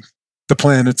liability, the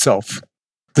plan itself.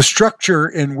 The structure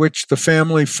in which the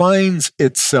family finds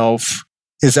itself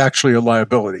is actually a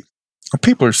liability.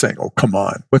 People are saying, oh, come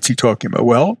on, what's he talking about?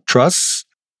 Well, trusts,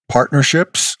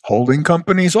 partnerships, holding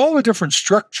companies, all the different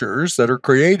structures that are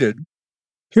created.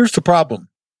 Here's the problem.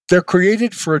 They're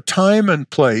created for a time and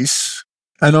place,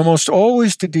 and almost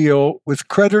always to deal with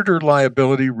creditor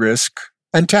liability risk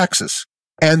and taxes.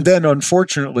 And then,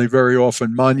 unfortunately, very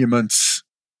often monuments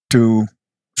to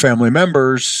family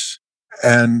members.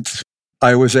 And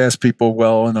I always ask people,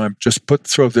 well, and I'm just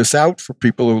throw this out for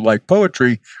people who like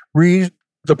poetry, read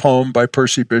the poem by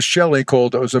Percy Bysshe Shelley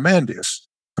called Ozymandias.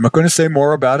 I'm not going to say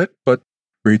more about it, but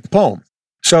read the poem.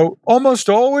 So almost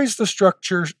always the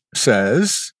structure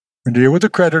says, we're going to deal with the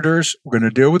creditors, we're going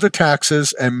to deal with the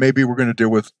taxes, and maybe we're going to deal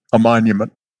with a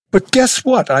monument. But guess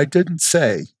what? I didn't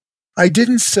say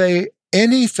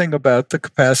anything about the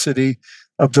capacity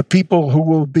of the people who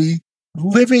will be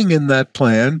living in that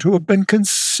plan to have been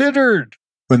considered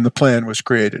when the plan was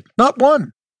created. Not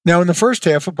one. Now, in the first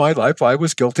half of my life, I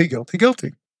was guilty.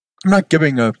 I'm not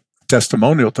giving a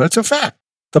testimonial. That's a fact.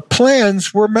 The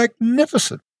plans were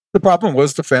magnificent. The problem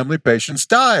was the family patients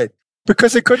died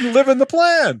because they couldn't live in the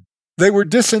plan. They were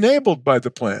disenabled by the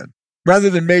plan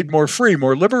rather than made more free,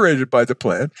 more liberated by the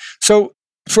plan. So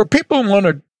for people who want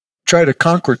to try to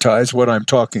concretize what I'm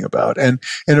talking about, and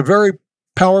in a very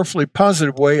powerfully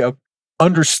positive way of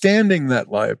understanding that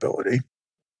liability,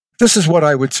 this is what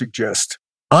I would suggest.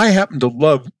 I happen to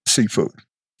love seafood,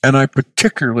 and I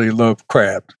particularly love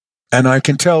crab. And I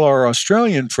can tell our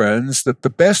Australian friends that the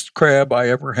best crab I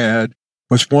ever had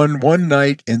was one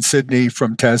night in Sydney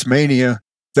from Tasmania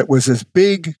that was as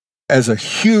big as a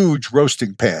huge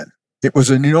roasting pan. It was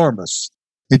enormous.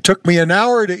 It took me an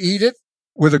hour to eat it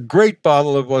with a great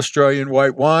bottle of Australian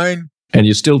white wine. And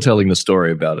you're still telling the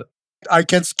story about it. I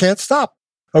can't stop.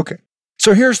 Okay.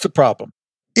 So here's the problem.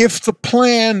 If the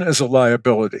plan is a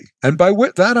liability, and by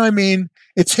that I mean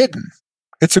it's hidden,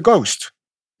 it's a ghost,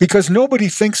 because nobody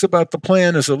thinks about the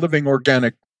plan as a living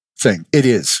organic thing. It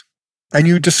is. And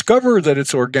you discover that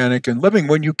it's organic and living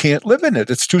when you can't live in it.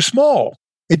 It's too small.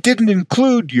 It didn't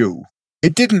include you.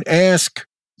 It didn't ask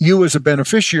you as a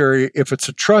beneficiary, if it's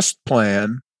a trust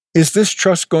plan, is this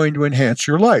trust going to enhance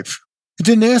your life? It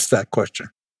didn't ask that question.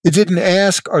 It didn't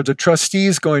ask, are the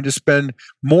trustees going to spend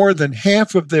more than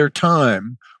half of their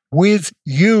time with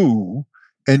you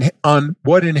and on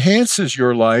what enhances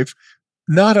your life,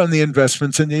 not on the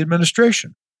investments in the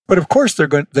administration? But of course,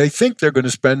 they think they're going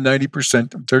to spend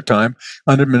 90% of their time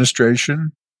on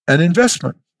administration and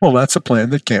investment. Well, that's a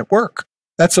plan that can't work.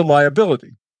 That's a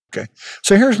liability. Okay.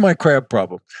 So here's my crab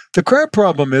problem. The crab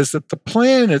problem is that the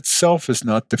plan itself is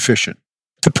not deficient.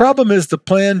 The problem is the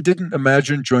plan didn't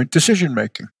imagine joint decision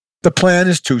making. The plan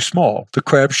is too small. The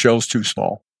crab shell's too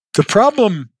small. The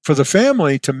problem for the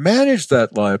family to manage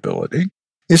that liability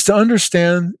is to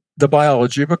understand the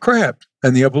biology of a crab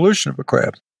and the evolution of a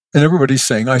crab. And everybody's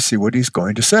saying, I see what he's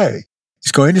going to say.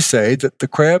 He's going to say that the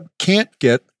crab can't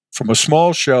get from a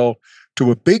small shell to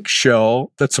a big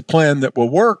shell that's a plan that will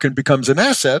work and becomes an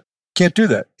asset. Can't do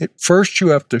that. First, you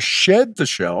have to shed the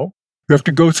shell. You have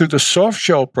to go through the soft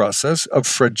shell process of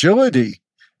fragility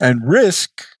and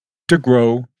risk to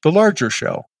grow the larger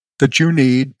shell that you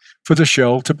need for the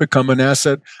shell to become an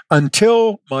asset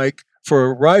until, Mike, for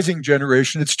a rising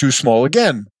generation, it's too small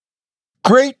again.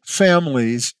 Great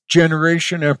families,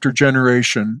 generation after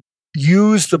generation,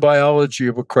 use the biology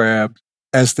of a crab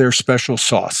as their special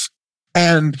sauce.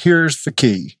 And here's the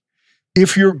key.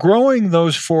 if you're growing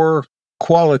those four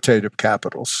qualitative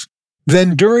capitals,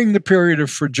 then during the period of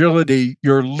fragility,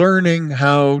 you're learning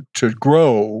how to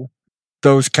grow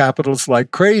those capitals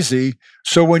like crazy.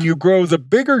 So when you grow the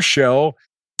bigger shell,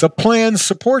 the plan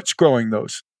supports growing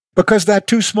those because that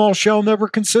too small shell never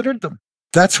considered them.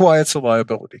 That's why it's a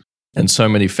liability. And so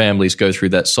many families go through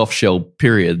that soft shell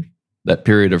period, that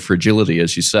period of fragility,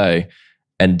 as you say,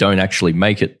 and don't actually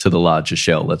make it to the larger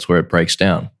shell. That's where it breaks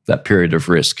down, that period of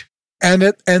risk. And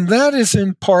that is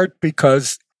in part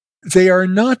because they are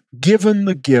not given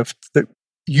the gift that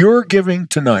you're giving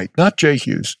tonight, not Jay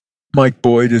Hughes, Mike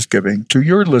Boyd is giving to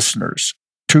your listeners,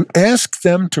 to ask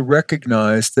them to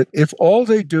recognize that if all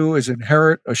they do is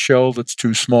inherit a shell that's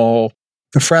too small,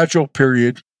 the fragile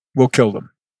period will kill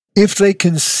them. If they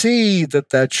can see that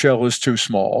that shell is too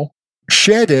small,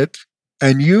 shed it,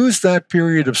 and use that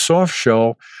period of soft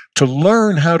shell to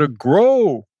learn how to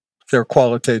grow their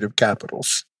qualitative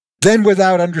capitals, then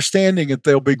without understanding it,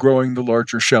 they'll be growing the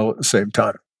larger shell at the same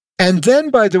time. And then,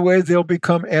 by the way, they'll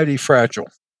become anti-fragile.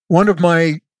 One of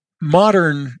my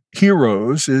modern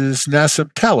heroes is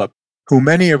Nassim Taleb, who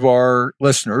many of our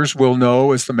listeners will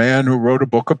know as the man who wrote a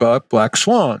book about black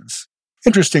swans.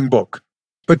 Interesting book.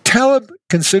 But Taleb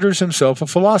considers himself a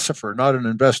philosopher, not an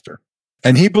investor.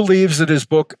 And he believes that his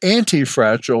book,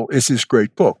 Anti-Fragile, is his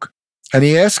great book. And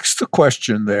he asks the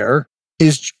question there,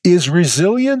 is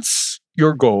resilience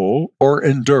your goal or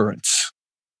endurance?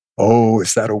 Oh,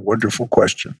 is that a wonderful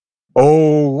question?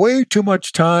 Oh, way too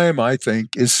much time, I think,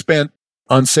 is spent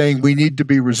on saying we need to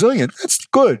be resilient. That's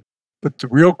good. But the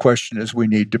real question is we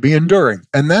need to be enduring.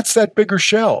 And that's that bigger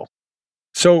shell.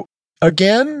 So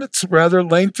again, it's rather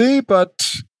lengthy,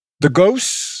 but the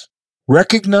ghosts,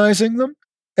 recognizing them,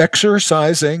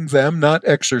 exorcising them, not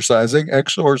exercising,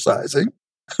 exorcising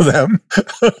them.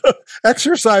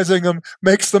 Exercising them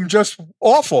makes them just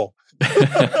awful.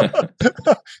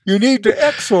 You need to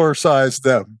exorcise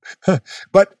them.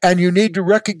 And you need to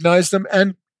recognize them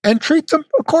and treat them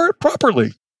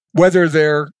properly, whether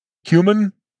they're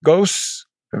human ghosts,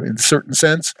 in a certain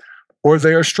sense, or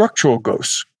they are structural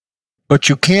ghosts. But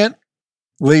you can't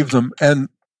leave them. And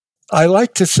I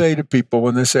like to say to people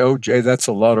when they say, oh, Jay, that's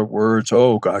a lot of words.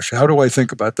 Oh, gosh, how do I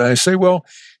think about that? I say, well,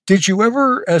 did you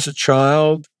ever, as a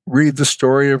child, read the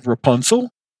story of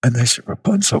Rapunzel? And they said,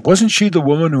 Rapunzel, wasn't she the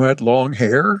woman who had long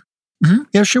hair? Mm-hmm.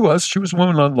 Yeah, she was. She was a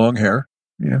woman with long hair.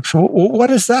 Yeah. So what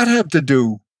does that have to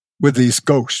do with these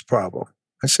ghost problem?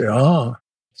 I say,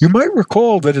 you might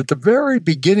recall that at the very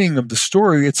beginning of the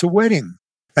story, it's a wedding.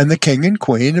 And the king and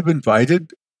queen have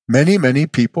invited many, many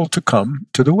people to come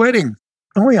to the wedding.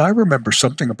 Oh, yeah, I remember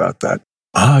something about that.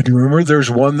 Do you remember there's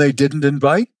one they didn't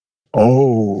invite?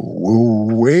 Oh,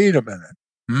 wait a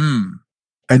minute.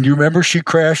 And you remember she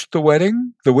crashed the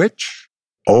wedding, the witch?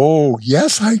 Oh,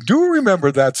 yes, I do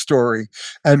remember that story.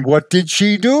 And what did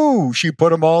she do? She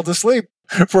put them all to sleep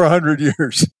for 100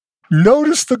 years.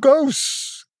 Notice the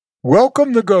ghosts.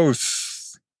 Welcome the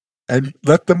ghosts. And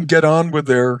let them get on with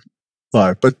their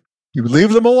life. But you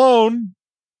leave them alone,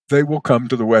 they will come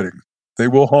to the wedding. They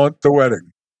will haunt the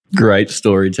wedding. Great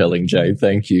storytelling, Jay.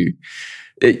 Thank you.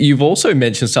 You've also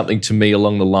mentioned something to me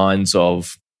along the lines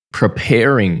of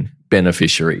preparing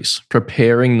beneficiaries,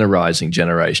 preparing the rising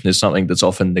generation is something that's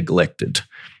often neglected.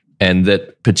 And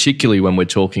that particularly when we're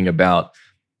talking about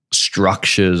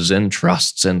structures and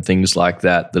trusts and things like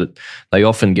that, that they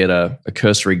often get a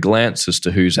cursory glance as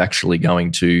to who's actually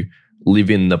going to live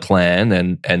in the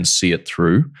plan and see it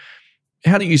through.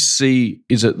 How do you see,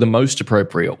 is it the most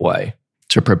appropriate way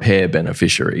to prepare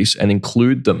beneficiaries and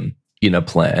include them in a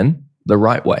plan the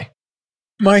right way?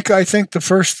 Mike, I think the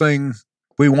first thing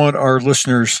we want our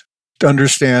listeners to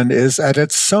understand is that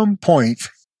at some point,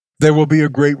 there will be a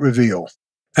great reveal.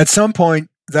 At some point,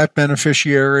 that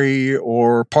beneficiary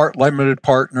or limited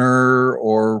partner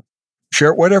or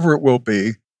share, whatever it will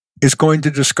be, is going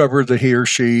to discover that he or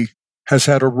she has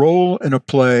had a role in a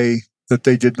play that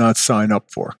they did not sign up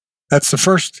for. That's the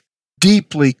first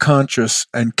deeply conscious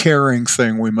and caring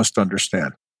thing we must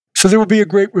understand. So there will be a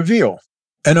great reveal.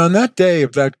 And on that day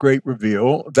of that great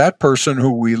reveal, that person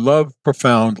who we love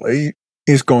profoundly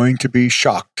is going to be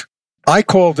shocked. I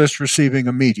call this receiving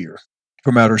a meteor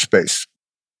from outer space.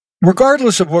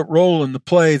 Regardless of what role in the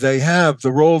play they have,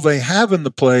 the role they have in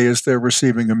the play is they're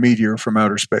receiving a meteor from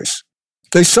outer space.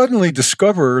 They suddenly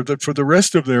discover that for the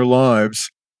rest of their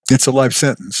lives, it's a life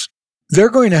sentence.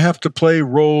 They're going to have to play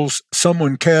roles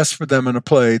someone cast for them in a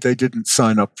play they didn't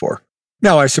sign up for.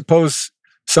 Now, I suppose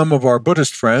some of our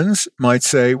Buddhist friends might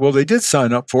say, well, they did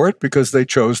sign up for it because they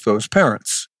chose those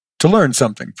parents to learn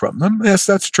something from them. Yes,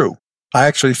 that's true. I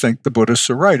actually think the Buddhists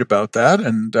are right about that.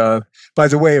 And by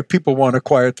the way, if people want to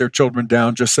quiet their children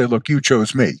down, just say, look, you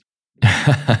chose me.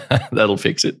 That'll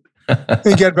fix it.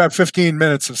 You get about 15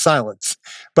 minutes of silence.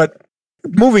 But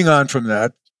moving on from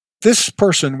that, this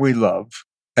person we love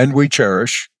and we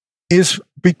cherish is,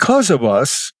 because of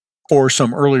us or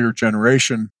some earlier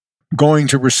generation, going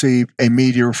to receive a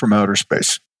meteor from outer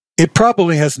space. It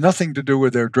probably has nothing to do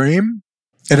with their dream.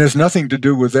 It has nothing to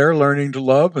do with their learning to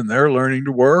love and their learning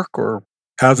to work or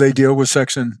how they deal with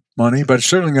sex and money, but it's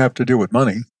certainly going to have to do with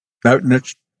money. That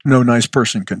no nice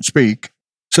person can speak.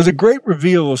 So the great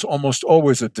reveal is almost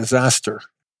always a disaster.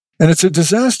 And it's a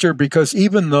disaster because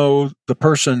even though the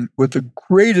person with the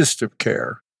greatest of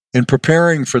care in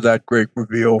preparing for that great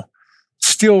reveal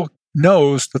still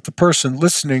knows that the person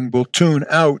listening will tune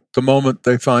out the moment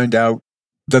they find out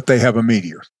that they have a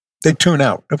meteor. They tune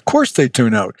out. Of course they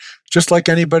tune out, just like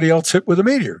anybody else hit with a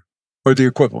meteor or the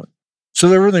equivalent. So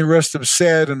the really rest of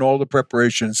sad and all the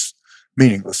preparations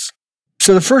meaningless.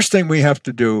 So the first thing we have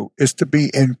to do is to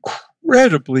be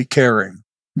incredibly caring,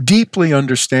 deeply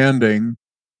understanding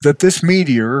that this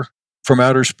meteor from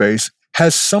outer space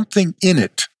has something in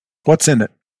it. What's in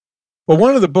it? Well,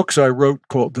 one of the books I wrote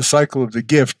called The Cycle of the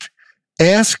Gift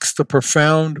asks the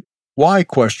profound why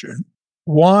question.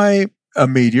 Why a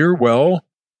meteor? Well,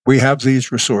 we have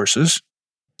these resources.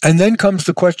 And then comes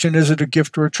the question, is it a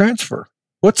gift or a transfer?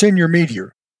 What's in your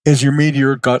meteor? Is your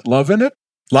meteor got love in it?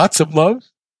 Lots of love?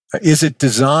 Is it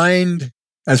designed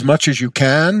as much as you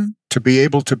can to be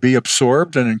able to be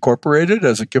absorbed and incorporated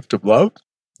as a gift of love?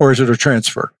 Or is it a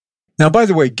transfer? Now, by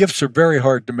the way, gifts are very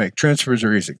hard to make. Transfers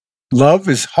are easy. Love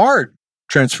is hard.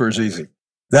 Transfer is easy.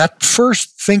 That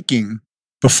first thinking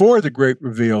before the great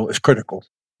reveal is critical.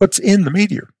 What's in the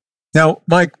meteor? Now,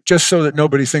 Mike, just so that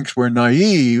nobody thinks we're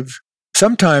naive,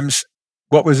 sometimes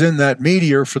what was in that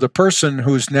meteor for the person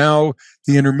who's now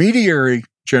the intermediary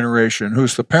generation,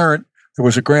 who's the parent, who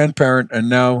was a grandparent, and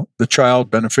now the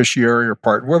child beneficiary or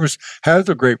partner, whoever has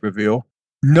the great reveal,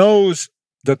 knows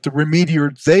that the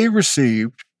meteor they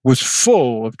received was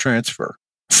full of transfer,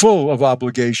 full of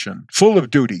obligation, full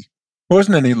of duty. There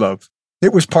wasn't any love.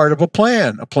 It was part of a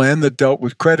plan that dealt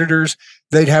with creditors.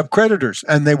 They'd have creditors,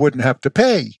 and they wouldn't have to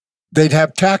pay. They'd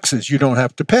have taxes. You don't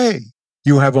have to pay.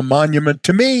 You have a monument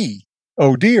to me.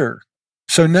 Oh, dear.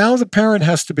 So now the parent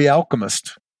has to be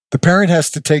alchemist. The parent has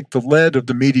to take the lead of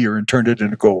the meteor and turn it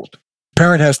into gold. The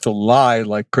parent has to lie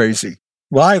like crazy,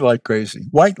 white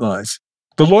lies.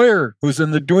 The lawyer who's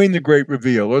doing the great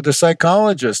reveal, or the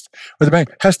psychologist, or the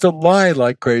bank has to lie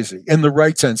like crazy in the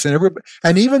right sense.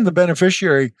 And even the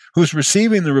beneficiary who's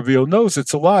receiving the reveal knows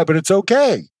it's a lie, but it's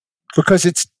okay because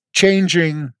it's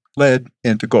changing lead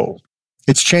into gold.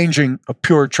 It's changing a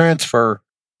pure transfer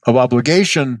of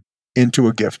obligation into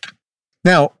a gift.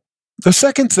 Now, the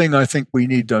second thing I think we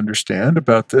need to understand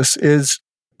about this is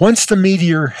once the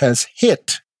meteor has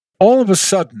hit, all of a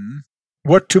sudden,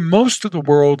 what to most of the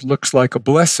world looks like a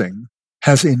blessing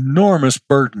has enormous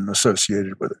burden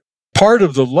associated with it. Part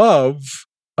of the love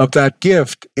of that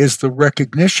gift is the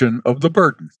recognition of the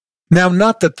burden. Now,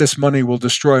 not that this money will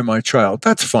destroy my child.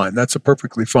 That's fine. That's a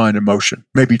perfectly fine emotion.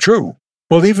 Maybe true.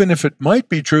 Well, even if it might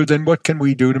be true, then what can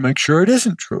we do to make sure it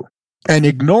isn't true? And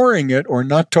ignoring it or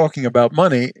not talking about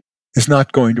money is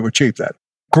not going to achieve that.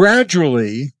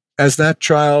 Gradually, as that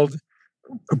child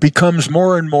becomes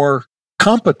more and more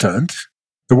competent,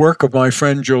 the work of my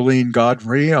friend Jolene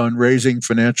Godfrey on raising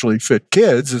financially fit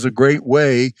kids is a great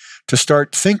way to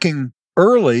start thinking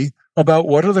early about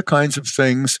what are the kinds of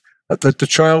things that the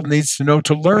child needs to know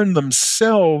to learn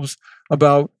themselves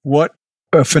about what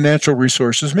financial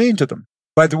resources mean to them.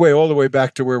 By the way, all the way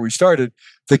back to where we started,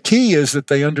 the key is that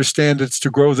they understand it's to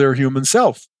grow their human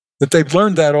self, that they've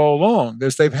learned that all along,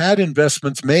 as they've had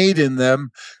investments made in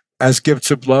them as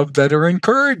gifts of love that are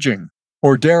encouraging,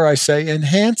 or dare I say,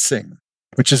 enhancing,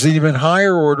 which is an even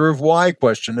higher order of why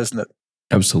question, isn't it?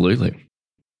 Absolutely.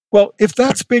 Well, if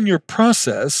that's been your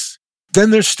process,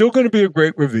 then there's still going to be a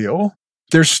great reveal.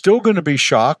 There's still going to be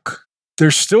shock.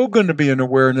 There's still going to be an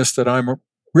awareness that I'm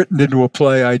written into a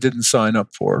play I didn't sign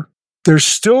up for. There's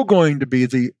still going to be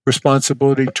the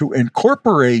responsibility to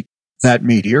incorporate that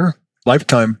meteor,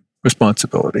 lifetime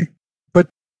responsibility, but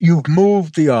you've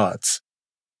moved the odds.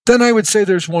 Then I would say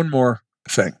there's one more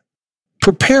thing.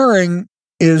 Preparing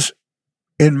is,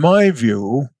 in my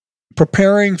view,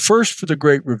 preparing first for the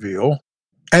great reveal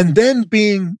and then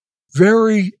being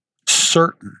very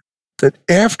certain that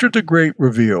after the great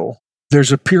reveal,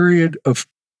 there's a period of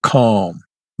calm.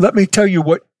 Let me tell you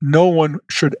what no one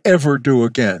should ever do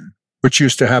again, which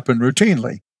used to happen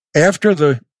routinely. After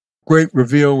the great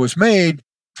reveal was made,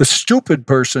 the stupid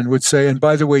person would say, and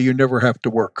by the way, you never have to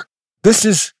work. This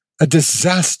is a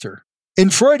disaster in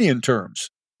Freudian terms,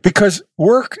 because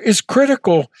work is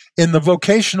critical in the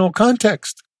vocational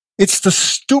context. It's the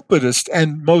stupidest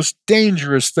and most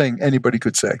dangerous thing anybody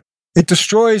could say. It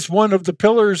destroys one of the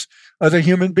pillars of the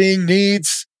human being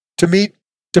needs to meet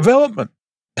development,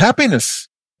 happiness.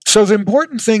 So the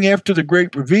important thing after the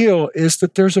great reveal is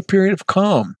that there's a period of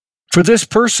calm for this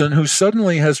person who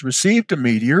suddenly has received a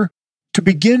meteor to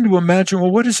begin to imagine,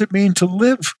 well, what does it mean to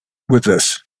live with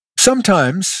this?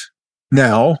 Sometimes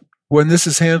now, when this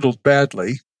is handled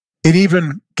badly, it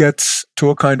even gets to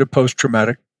a kind of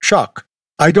post-traumatic shock.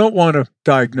 I don't want to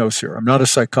diagnose here. I'm not a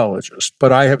psychologist,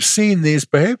 but I have seen these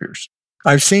behaviors.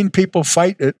 I've seen people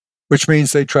fight it, which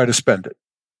means they try to spend it.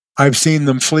 I've seen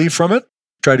them flee from it,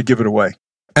 try to give it away.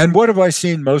 And what have I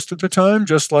seen most of the time?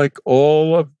 Just like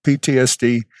all of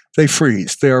PTSD, they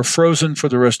freeze. They are frozen for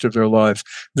the rest of their lives.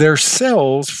 Their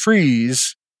cells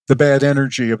freeze the bad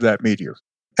energy of that meteor.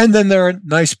 And then there are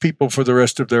nice people for the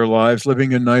rest of their lives,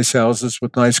 living in nice houses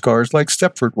with nice cars, like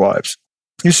Stepford wives.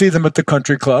 You see them at the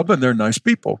country club, and they're nice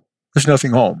people. There's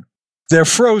nothing home. They're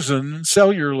frozen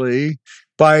cellularly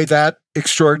by that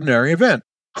extraordinary event.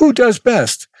 Who does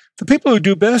best? The people who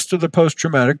do best are the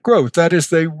post-traumatic growth. That is,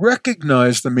 they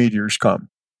recognize the meteors come,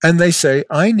 and they say,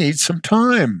 I need some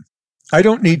time. I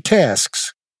don't need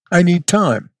tasks. I need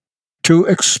time to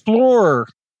explore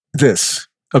this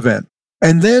event.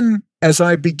 And then, as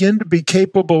I begin to be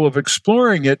capable of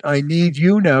exploring it, I need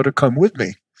you now to come with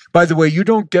me. By the way, you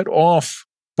don't get off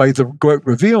by the great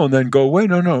reveal and then go away.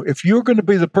 No. If you're going to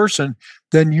be the person,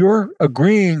 then you're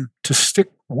agreeing to stick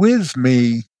with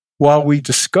me while we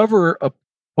discover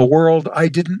a world I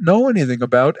didn't know anything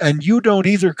about, and you don't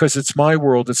either, because it's my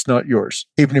world, it's not yours,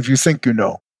 even if you think you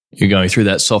know. You're going through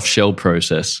that soft shell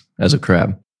process as a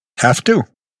crab. Have to.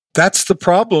 That's the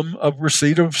problem of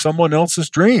receipt of someone else's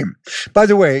dream. By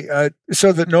the way,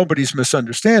 so that nobody's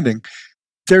misunderstanding,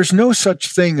 there's no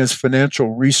such thing as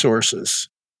financial resources.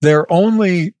 They're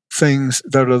only things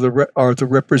that are the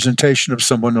representation of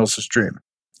someone else's dream.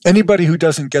 Anybody who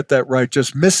doesn't get that right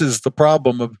just misses the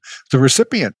problem of the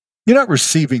recipient. You're not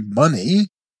receiving money.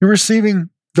 You're receiving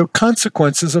the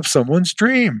consequences of someone's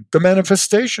dream, the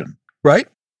manifestation, right?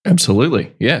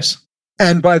 Absolutely, yes.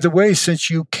 And by the way,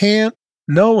 since you can't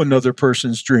know another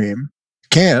person's dream,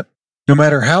 no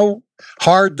matter how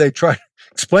hard they try to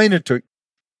explain it to you,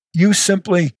 you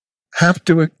simply have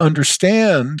to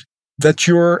understand that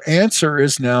your answer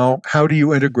is now, how do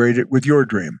you integrate it with your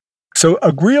dream? So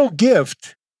a real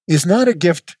gift is not a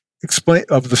gift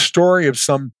of the story of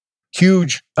some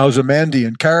huge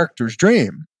Ozymandian character's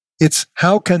dream. It's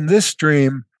how can this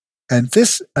dream and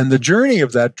the journey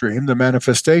of that dream, the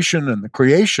manifestation and the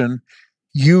creation,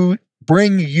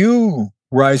 bring you,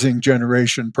 rising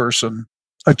generation person,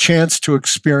 a chance to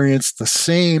experience the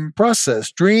same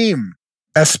process. Dream,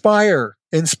 aspire,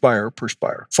 inspire,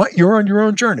 perspire. You're on your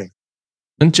own journey.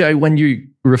 And Jay, when you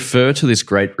refer to this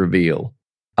great reveal,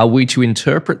 are we to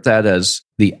interpret that as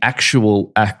the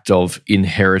actual act of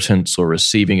inheritance or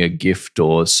receiving a gift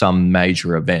or some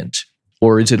major event?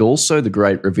 Or is it also the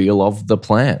great reveal of the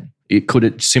plan? Could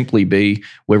it simply be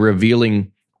we're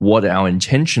revealing what our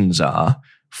intentions are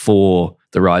for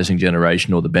the rising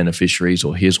generation or the beneficiaries,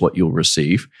 or here's what you'll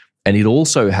receive? And it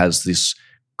also has this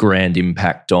grand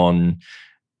impact on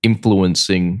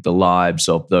influencing the lives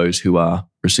of those who are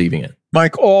receiving it.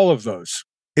 Mike, all of those.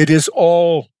 It is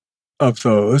all of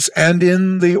those, and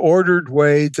in the ordered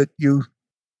way that you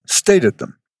stated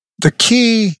them. The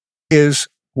key is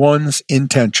one's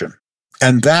intention,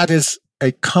 and that is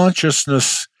a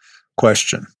consciousness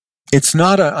question. It's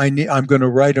not I'm going to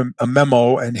write a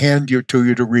memo and hand you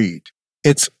to read.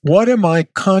 It's, what am I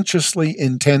consciously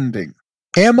intending?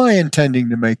 Am I intending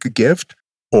to make a gift,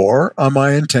 or am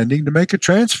I intending to make a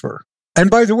transfer? And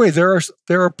by the way, there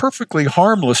are perfectly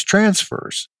harmless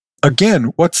transfers.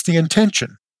 Again, what's the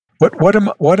intention?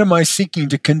 What am I seeking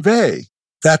to convey?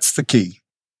 That's the key.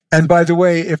 And by the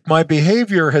way, if my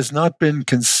behavior has not been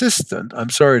consistent,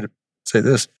 I'm sorry to say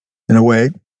this in a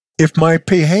way, if my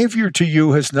behavior to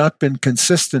you has not been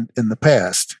consistent in the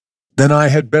past, then I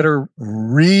had better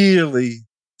really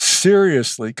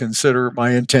seriously consider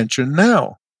my intention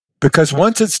now. Because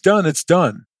once it's done, it's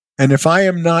done. And if I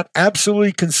am not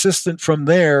absolutely consistent from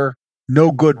there,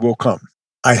 no good will come.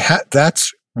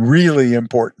 That's really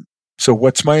important. So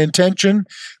what's my intention?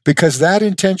 Because that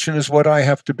intention is what I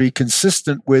have to be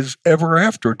consistent with ever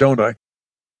after, don't I?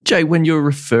 Jay, when you're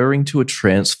referring to a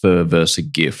transfer versus a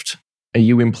gift, are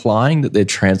you implying that they're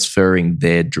transferring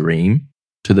their dream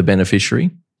to the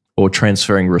beneficiary, or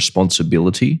transferring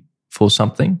responsibility for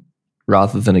something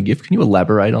rather than a gift? Can you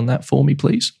elaborate on that for me,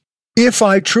 please? If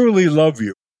I truly love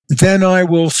you, then I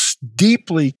will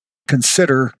deeply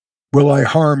consider, will I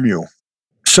harm you?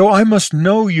 So I must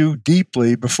know you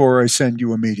deeply before I send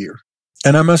you a meteor.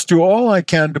 And I must do all I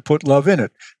can to put love in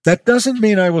it. That doesn't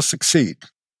mean I will succeed,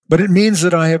 but it means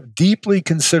that I have deeply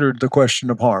considered the question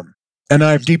of harm. And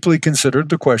I've deeply considered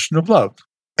the question of love.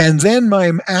 And then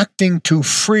I'm acting to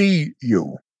free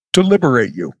you, to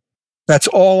liberate you. That's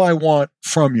all I want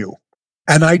from you.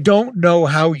 And I don't know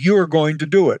how you're going to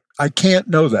do it. I can't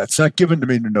know that. It's not given to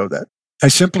me to know that. I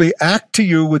simply act to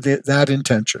you with that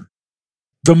intention.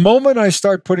 The moment I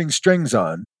start putting strings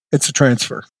on, it's a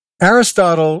transfer.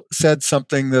 Aristotle said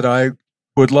something that I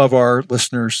would love our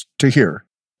listeners to hear.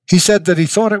 He said that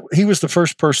he was the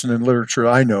first person in literature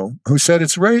I know who said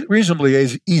it's reasonably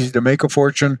easy to make a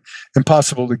fortune,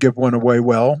 impossible to give one away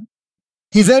well.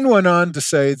 He then went on to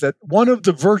say that one of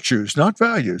the virtues, not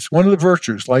values, one of the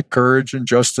virtues like courage and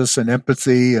justice and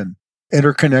empathy and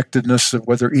interconnectedness of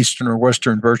whether Eastern or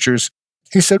Western virtues,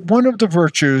 he said one of the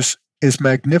virtues is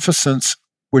magnificence,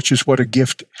 which is what a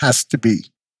gift has to be.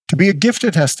 To be a gift,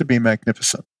 it has to be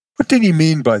magnificent. What did he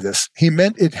mean by this? He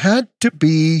meant it had to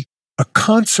be a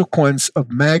consequence of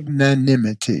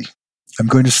magnanimity. I'm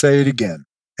going to say it again.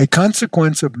 A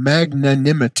consequence of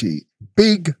magnanimity,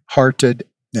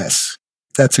 big-heartedness.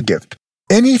 That's a gift.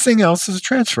 Anything else is a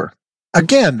transfer.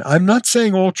 Again, I'm not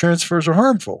saying all transfers are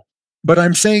harmful, but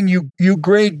I'm saying you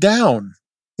grade down.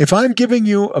 If I'm giving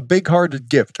you a big-hearted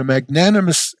gift, a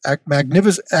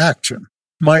magnificent action,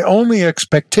 my only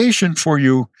expectation for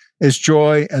you is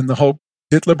joy and the hope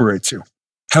it liberates you.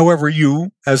 However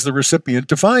you, as the recipient,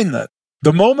 define that.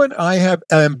 The moment I have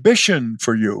ambition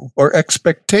for you or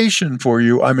expectation for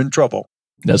you, I'm in trouble.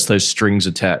 That's those strings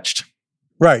attached.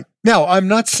 Right. Now, I'm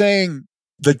not saying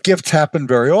that gifts happen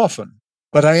very often,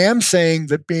 but I am saying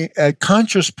that being a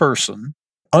conscious person,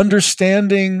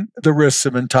 understanding the risks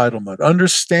of entitlement,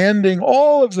 understanding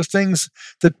all of the things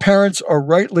that parents are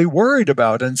rightly worried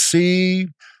about and see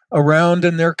around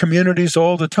in their communities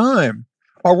all the time,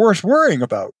 are worth worrying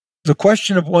about. The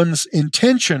question of one's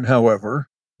intention, however,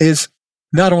 is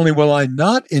not only will I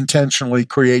not intentionally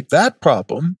create that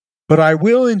problem, but I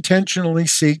will intentionally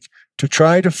seek to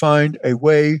try to find a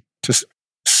way to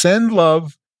send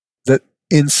love that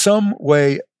in some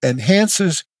way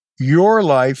enhances your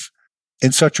life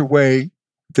in such a way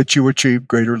that you achieve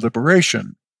greater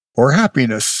liberation or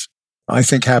happiness. I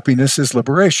think happiness is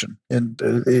liberation in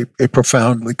a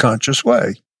profoundly conscious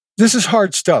way. This is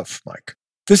hard stuff, Mike.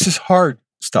 This is hard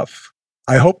stuff.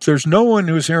 I hope there's no one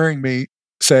who's hearing me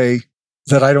say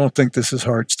that I don't think this is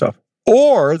hard stuff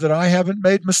or that I haven't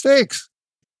made mistakes.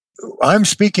 I'm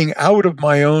speaking out of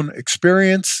my own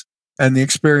experience and the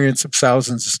experience of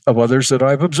thousands of others that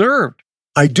I've observed.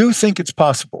 I do think it's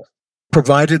possible,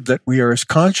 provided that we are as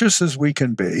conscious as we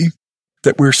can be,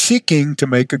 that we're seeking to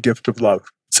make a gift of love.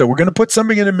 So we're going to put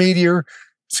something in a meteor.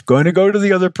 It's going to go to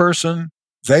the other person.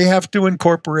 They have to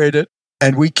incorporate it,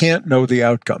 and we can't know the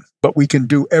outcome. But we can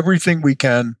do everything we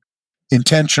can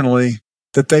intentionally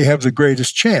that they have the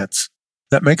greatest chance.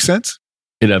 That makes sense?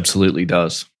 It absolutely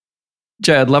does.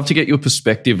 Jay, I'd love to get your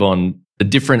perspective on a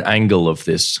different angle of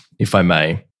this, if I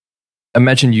may.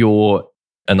 Imagine you're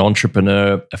an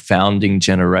entrepreneur, a founding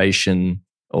generation,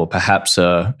 or perhaps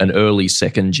an early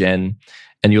second gen,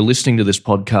 and you're listening to this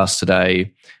podcast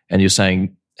today and you're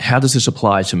saying, how does this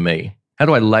apply to me? How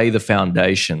do I lay the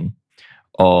foundation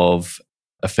of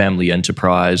a family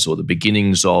enterprise or the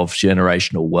beginnings of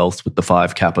generational wealth with the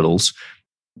 5 capitals?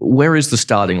 Where is the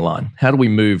starting line? How do we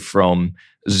move from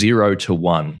 0 to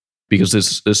 1? Because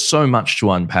there's so much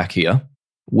to unpack here.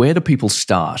 Where do people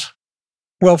start?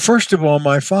 Well, first of all,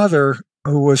 my father,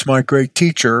 who was my great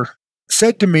teacher,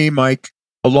 said to me, Mike,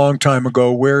 a long time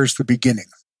ago, where's the beginning?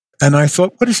 And I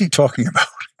thought, what is he talking about?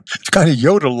 It's kind of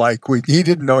Yoda-like. He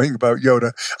didn't know anything about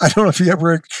Yoda. I don't know if he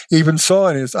ever even saw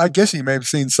any. I guess he may have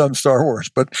seen some Star Wars,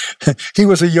 but he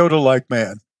was a Yoda-like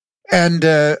man. And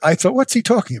I thought, what's he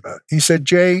talking about? He said,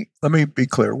 Jay, let me be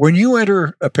clear. When you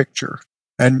enter a picture,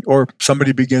 or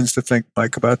somebody begins to think,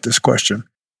 Mike, about this question,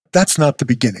 that's not the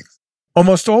beginning.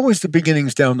 Almost always the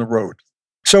beginning's down the road.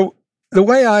 So the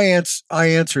way I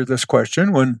answer this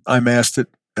question when I'm asked it,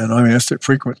 and I'm asked it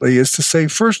frequently, is to say,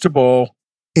 first of all,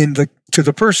 to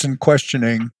the person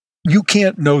questioning, you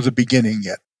can't know the beginning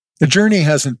yet. The journey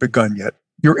hasn't begun yet.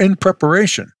 You're in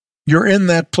preparation. You're in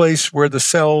that place where the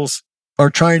cells are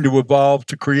trying to evolve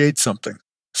to create something.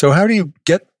 So how do you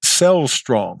get cells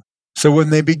strong? So when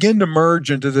they begin to merge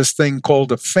into this thing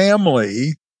called a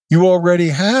family, you already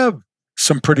have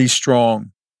some pretty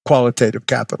strong qualitative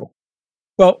capital.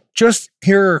 Well, just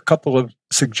here are a couple of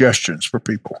suggestions for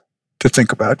people to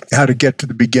think about how to get to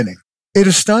the beginning. It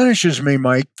astonishes me,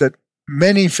 Mike, that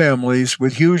many families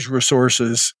with huge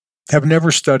resources have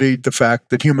never studied the fact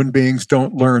that human beings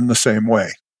don't learn the same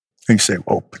way. And you say,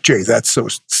 well, Jay, that's so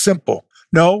simple.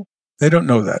 No, they don't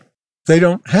know that. They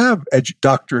don't have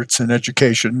doctorates in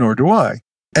education, nor do I.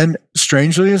 And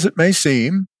strangely as it may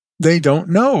seem, they don't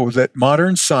know that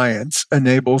modern science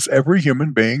enables every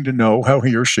human being to know how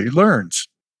he or she learns.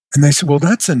 And they said, well,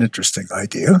 that's an interesting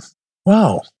idea.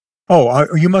 Wow. Oh,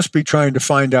 you must be trying to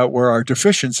find out where our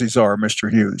deficiencies are,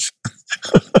 Mr. Hughes.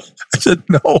 I said,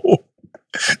 no,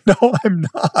 I'm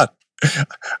not.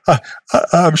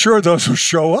 I'm sure those will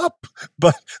show up,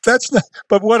 but that's not.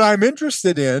 But what I'm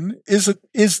interested in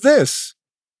is this: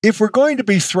 if we're going to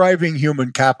be thriving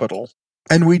human capital,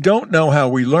 and we don't know how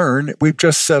we learn, we've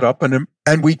just set up and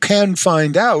we can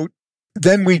find out,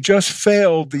 then we just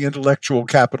failed the intellectual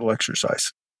capital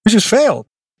exercise. We just failed.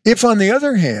 If, on the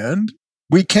other hand,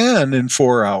 we can in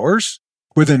 4 hours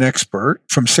with an expert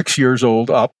from 6 years old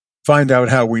up find out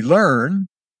how we learn,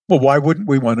 well, why wouldn't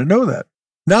we want to know that?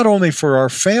 Not only for our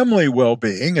family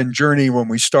well-being and journey when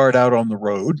we start out on the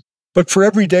road, but for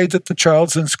every day that the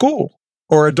child's in school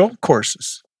or adult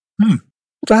courses.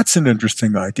 That's an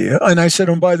interesting idea. And I said,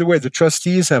 oh, by the way, the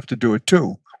trustees have to do it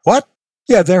too. What?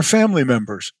 Yeah, they're family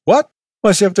members. What? Well,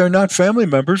 I said, if they're not family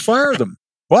members, fire them.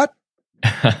 What?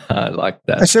 I like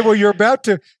that. I said, well, you're about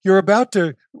to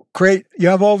create, you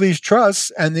have all these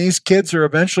trusts and these kids are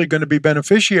eventually going to be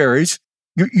beneficiaries.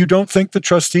 You don't think the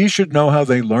trustees should know how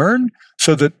they learn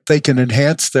so that they can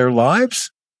enhance their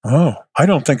lives? Oh, I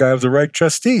don't think I have the right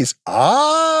trustees.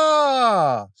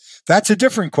 That's a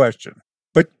different question.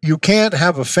 But you can't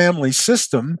have a family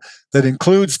system that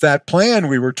includes that plan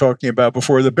we were talking about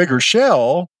before, the bigger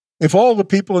shell, if all the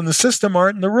people in the system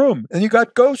aren't in the room. And you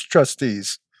got ghost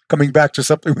trustees, coming back to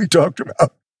something we talked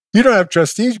about. You don't have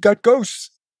trustees, you got ghosts.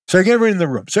 So you get everybody in the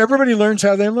room. So everybody learns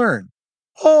how they learn.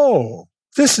 Oh,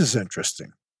 this is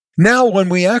interesting. Now, when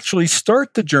we actually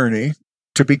start the journey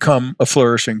to become a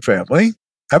flourishing family,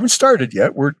 haven't started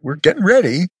yet, we're getting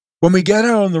ready. When we get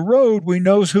out on the road, we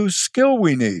know whose skill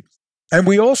we need. And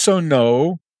we also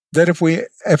know that if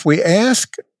we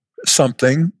ask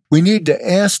something, we need to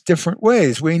ask different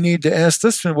ways. We need to ask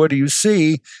this one, what do you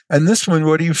see? And this one,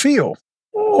 what do you feel?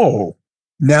 Oh,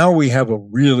 now we have a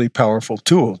really powerful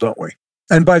tool, don't we?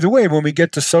 And by the way, when we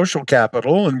get to social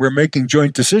capital and we're making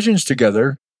joint decisions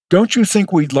together, don't you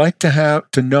think we'd like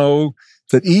to know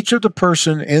that each of the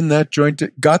person in that joint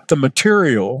got the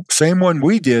material, same one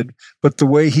we did, but the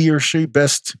way he or she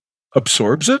best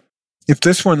absorbs it? If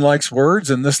this one likes words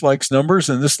and this likes numbers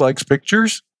and this likes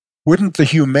pictures, wouldn't the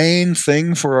humane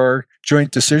thing for our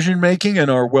joint decision-making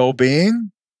and our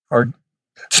well-being, our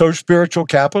social spiritual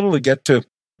capital to get to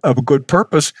a good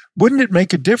purpose, wouldn't it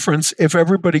make a difference if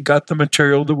everybody got the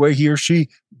material the way he or she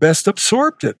best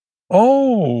absorbed it?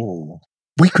 Oh,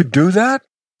 we could do that?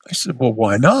 I said, well,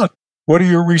 why not? What are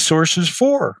your resources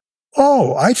for?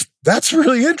 Oh, that's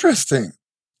really interesting.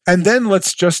 And then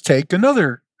let's just take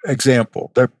another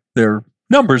example. There are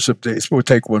numbers of these. We'll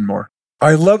take one more.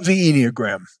 I love the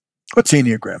Enneagram. What's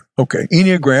Enneagram? Okay,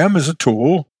 Enneagram is a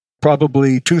tool,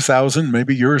 probably 2,000,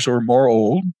 maybe years or more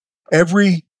old.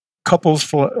 Every couples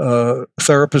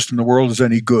therapist in the world is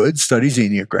any good studies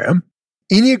Enneagram.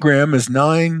 Enneagram is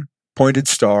 9-pointed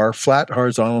star, flat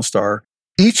horizontal star.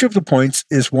 Each of the points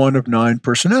is one of 9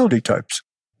 personality types.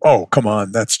 Oh, come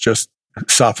on, that's just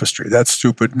sophistry. That's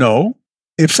stupid. No.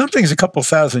 If something's a couple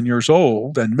thousand years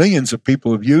old and millions of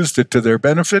people have used it to their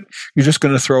benefit, you're just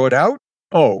going to throw it out?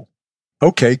 Oh,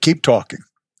 okay, keep talking.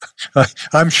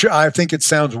 I'm sure, I think it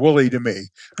sounds woolly to me.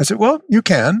 I said, well, you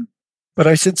can. But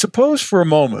I said, suppose for a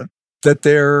moment that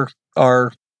there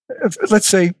are, let's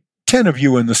say, 10 of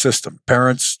you in the system,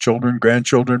 parents, children,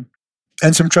 grandchildren,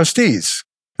 and some trustees,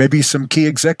 maybe some key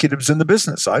executives in the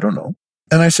business. I don't know.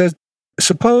 And I said,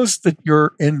 suppose that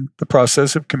you're in the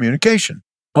process of communication.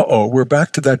 We're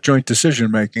back to that joint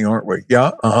decision-making, aren't we?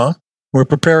 Yeah, We're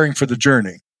preparing for the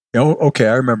journey. Okay,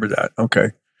 I remember that. Okay.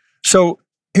 So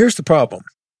here's the problem.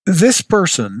 This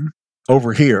person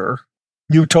over here,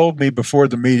 you told me before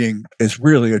the meeting, is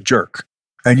really a jerk,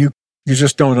 and you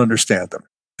just don't understand them.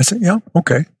 I said, yeah,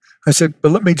 okay. I said,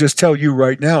 but let me just tell you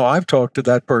right now, I've talked to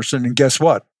that person, and guess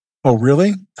what? Oh,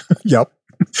 really? Yep.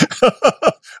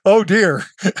 Oh, dear.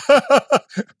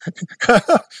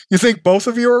 You think both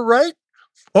of you are right?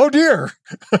 Oh, dear.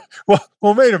 Well,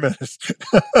 wait a minute.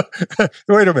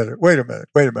 Wait a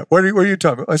minute. What are you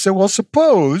talking about? I said, well,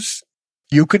 suppose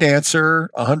you could answer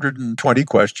 120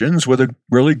 questions with a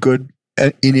really good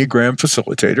Enneagram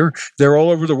facilitator. They're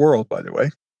all over the world, by the way.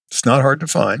 It's not hard to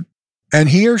find. And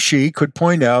he or she could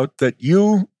point out that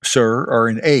you, sir, are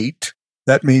an 8.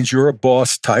 That means you're a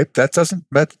boss type. That's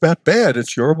not bad.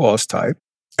 You're a boss type.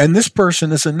 And this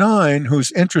person is a 9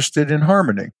 who's interested in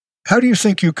harmony. How do you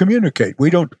think you communicate? We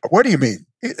don't. What do you mean?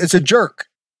 It's a jerk.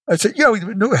 I said, yeah,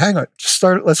 no, hang on.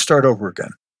 Let's start over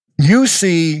again. You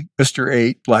see Mr.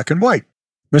 8 black and white.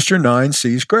 Mr. 9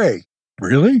 sees gray.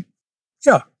 Really?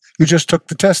 Yeah. You just took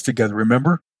the test together,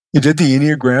 remember? You did the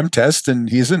Enneagram test, and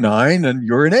he's a 9 and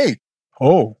you're an 8.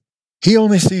 Oh, he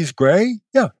only sees gray?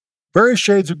 Yeah. Various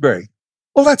shades of gray.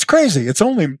 Well, that's crazy. It's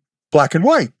only black and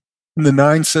white. And the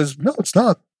 9 says, no, it's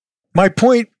not. My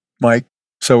point, Mike,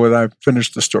 so when I've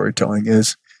finished the storytelling,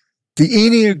 is the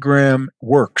Enneagram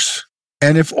works.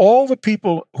 And if all the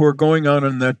people who are going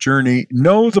on that journey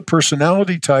know the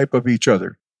personality type of each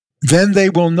other, then they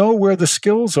will know where the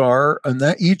skills are in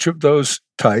each of those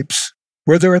types,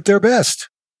 where they're at their best.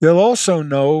 They'll also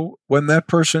know when that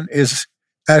person is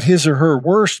at his or her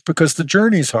worst because the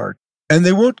journey's hard. And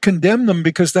they won't condemn them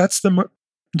because that's the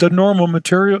normal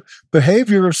material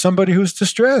behavior of somebody who's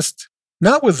distressed.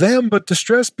 Not with them, but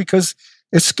distressed because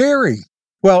it's scary.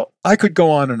 Well, I could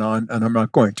go on, and I'm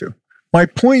not going to. My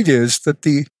point is that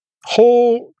the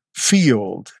whole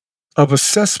field of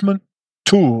assessment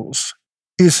tools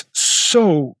is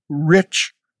so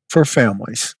rich for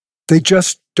families. They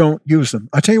just don't use them.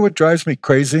 I tell you what drives me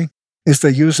crazy is they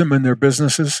use them in their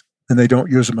businesses and they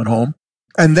don't use them at home.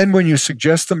 And then when you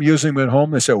suggest them using them at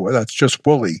home, they say, well, that's just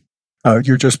woolly.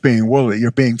 You're just being woolly.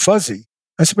 You're being fuzzy.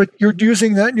 I said, but you're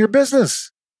using that in your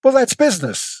business. Well, that's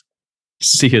business. You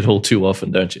see it all too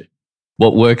often, don't you?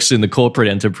 What works in the corporate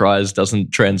enterprise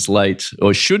doesn't translate,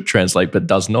 or should translate, but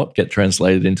does not get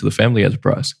translated into the family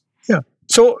enterprise. Yeah.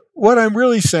 So what I'm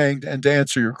really saying, and to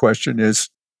answer your question, is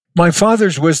my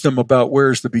father's wisdom about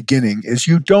where's the beginning is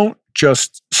you don't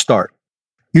just start.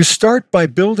 You start by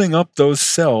building up those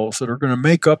cells that are going to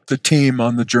make up the team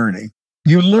on the journey.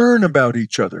 You learn about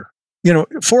each other.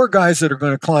 4 guys that are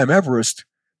going to climb Everest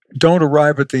don't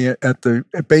arrive at the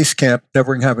base camp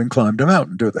never having climbed a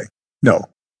mountain, do they? No.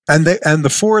 And the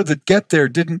 4 that get there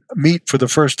didn't meet for the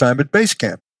first time at base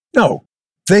camp. No.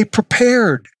 They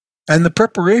prepared. And the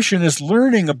preparation is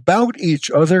learning about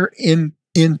each other in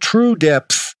true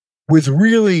depth with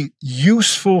really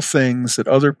useful things that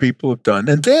other people have done.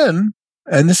 And then,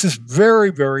 and this is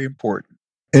very, very important,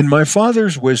 in my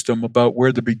father's wisdom about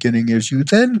where the beginning is, you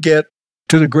then get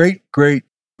to the great, great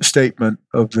statement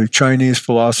of the Chinese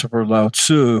philosopher Lao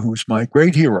Tzu, who's my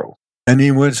great hero. And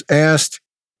he was asked,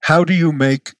 how do you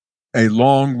make a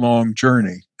long, long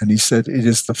journey? And he said, it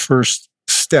is the first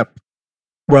step.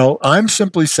 Well, I'm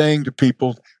simply saying to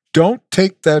people, don't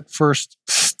take that first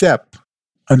step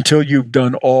until you've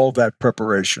done all that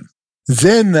preparation.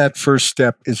 Then that first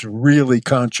step is really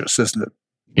conscious, isn't it?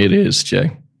 It is,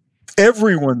 Jay.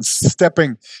 Everyone's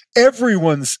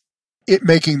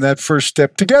making that first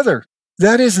step together.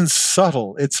 That isn't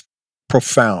subtle. It's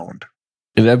profound.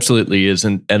 It absolutely is.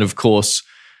 And of course,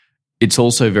 it's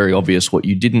also very obvious what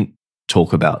you didn't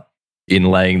talk about in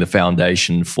laying the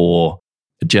foundation for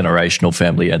a generational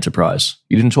family enterprise.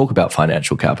 You didn't talk about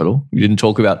financial capital. You didn't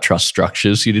talk about trust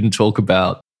structures. You didn't talk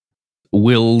about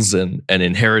wills and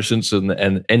inheritance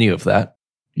and any of that.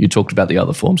 You talked about the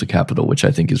other forms of capital, which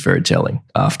I think is very telling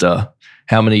after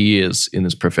how many years in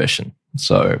this profession.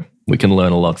 So we can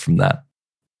learn a lot from that.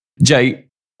 Jay,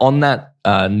 on that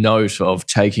note of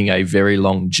taking a very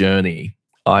long journey,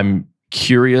 I'm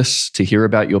curious to hear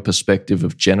about your perspective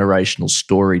of generational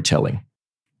storytelling.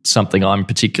 Something I'm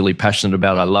particularly passionate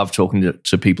about. I love talking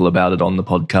to people about it on the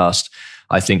podcast.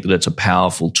 I think that it's a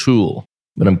powerful tool,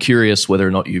 but I'm curious whether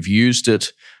or not you've used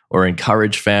it or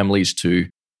encourage families to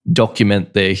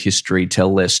document their history,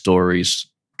 tell their stories,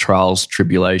 trials,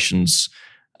 tribulations,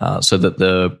 so that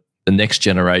the next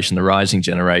generation, the rising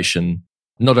generation,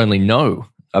 not only know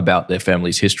about their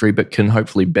family's history, but can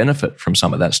hopefully benefit from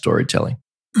some of that storytelling.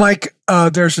 Mike,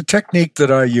 there's a technique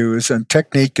that I use, and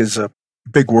technique is a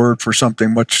big word for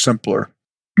something much simpler.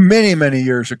 Many, many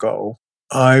years ago,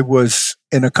 I was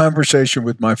in a conversation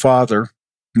with my father,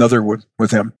 another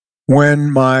with him,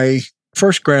 when my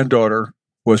first granddaughter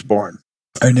was born.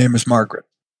 Her name is Margaret.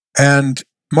 And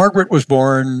Margaret was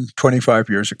born 25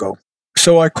 years ago.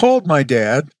 So I called my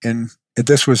dad, and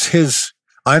this was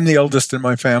I'm the eldest in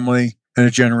my family in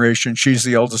a generation. She's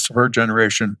the eldest of her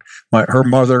generation. Her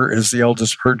mother is the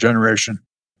eldest of her generation.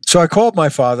 So I called my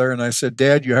father and I said,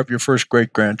 Dad, you have your first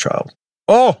great-grandchild.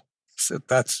 Oh, he said,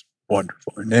 that's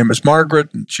wonderful. Her name is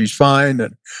Margaret, and she's fine,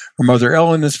 and her mother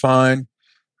Ellen is fine.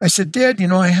 I said, Dad,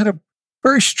 I had a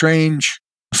very strange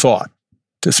thought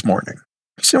this morning.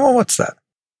 He said, well, what's that?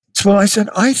 So I said,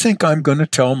 I think I'm going to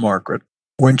tell Margaret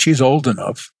when she's old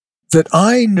enough that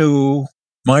I knew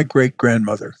my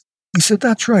great-grandmother. He said,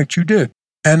 that's right, you did.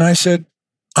 And I said,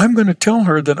 I'm going to tell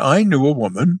her that I knew a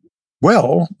woman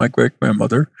Well, my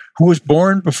great-grandmother, who was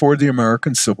born before the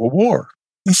American Civil War.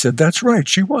 He said, that's right,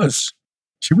 she was.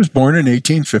 She was born in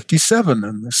 1857,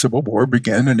 and the Civil War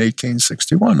began in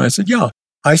 1861. I said, yeah.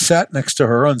 I sat next to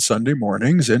her on Sunday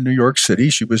mornings in New York City.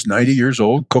 She was 90 years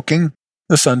old, cooking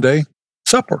the Sunday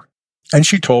supper. And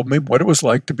she told me what it was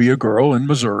like to be a girl in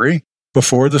Missouri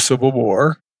before the Civil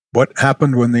War, what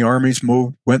happened when the armies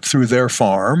went through their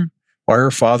farm, why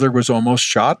her father was almost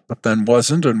shot, but then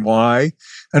wasn't, and why,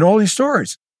 and all these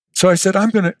stories. So I said,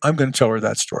 I'm going to tell her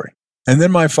that story. And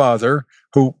then my father,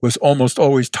 who was almost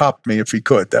always topped me if he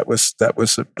could, that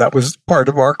was part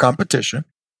of our competition.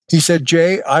 He said,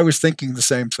 Jay, I was thinking the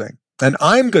same thing. And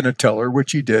I'm going to tell her,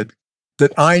 which he did,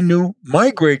 that I knew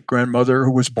my great-grandmother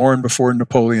who was born before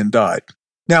Napoleon died.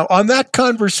 Now, on that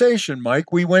conversation,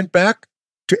 Mike, we went back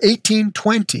to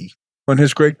 1820 when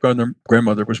his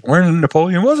great-grandmother was born and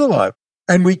Napoleon was alive.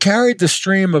 And we carried the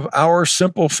stream of our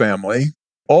simple family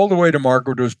all the way to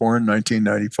Margaret, who was born in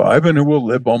 1995 and who will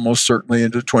live almost certainly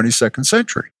into the 22nd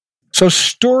century. So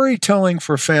storytelling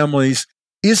for families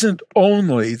isn't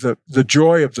only the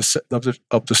joy of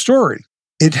the story.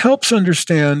 It helps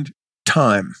understand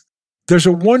time. There's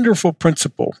a wonderful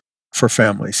principle for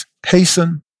families.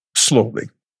 Hasten slowly.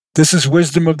 This is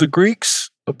wisdom of the Greeks,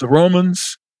 of the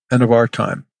Romans, and of our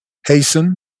time.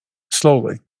 Hasten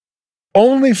slowly.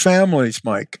 Only families,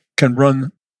 Mike, can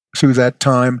run through that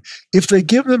time if they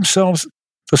give themselves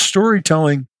the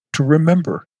storytelling to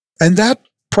remember. And that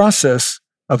process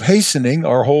of hastening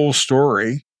our whole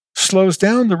story slows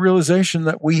down the realization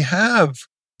that we have,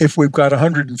 if we've got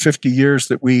 150 years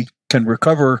that we can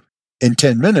recover in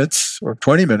 10 minutes or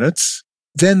 20 minutes,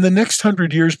 then the next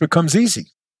 100 years becomes easy.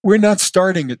 We're not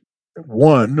starting at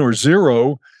 1 or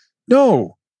 0.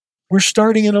 No, we're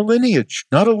starting in a lineage,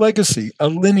 not a legacy, a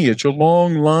lineage, a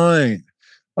long line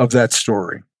of that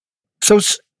story. So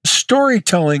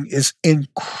storytelling is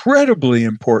incredibly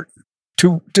important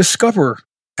to discover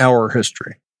our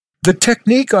history. The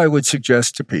technique I would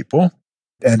suggest to people,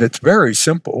 and it's very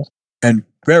simple and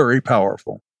very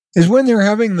powerful, is when they're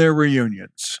having their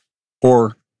reunions,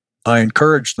 or I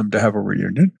encourage them to have a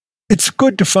reunion, it's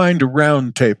good to find a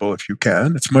round table if you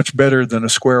can. It's much better than a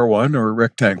square one or a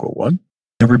rectangle one.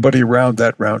 Everybody around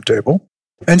that round table.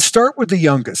 And start with the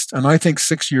youngest, and I think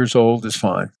 6 years old is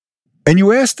fine. And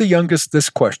you ask the youngest this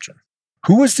question: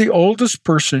 who was the oldest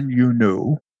person you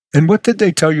knew, and what did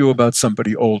they tell you about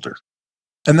somebody older?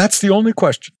 And that's the only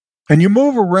question. And you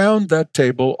move around that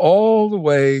table all the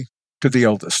way to the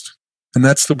eldest. And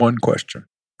that's the one question.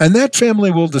 And that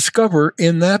family will discover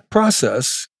in that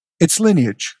process its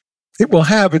lineage. It will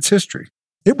have its history.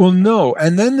 It will know.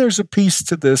 And then there's a piece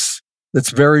to this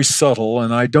that's very subtle,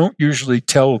 and I don't usually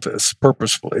tell this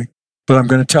purposefully, but I'm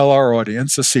going to tell our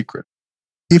audience a secret.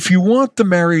 If you want the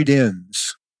be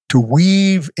to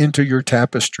weave into your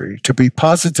tapestry, to be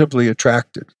positively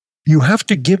attracted, you have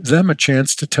to give them a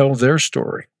chance to tell their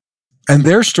story. And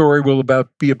their story will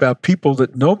be about people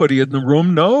that nobody in the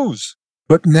room knows.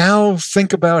 But now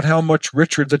think about how much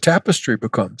richer the tapestry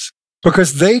becomes,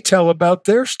 because they tell about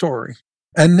their story.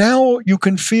 And now you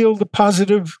can feel the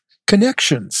positive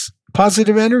connections,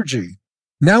 positive energy.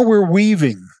 Now we're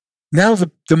weaving. Now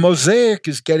the mosaic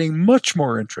is getting much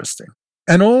more interesting.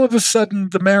 And all of a sudden,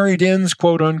 the married-ins,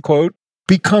 quote unquote,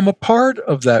 become a part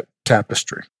of that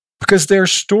tapestry because their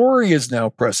story is now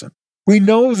present. We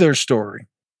know their story.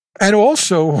 And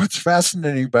also, what's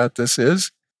fascinating about this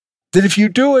is that if you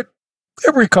do it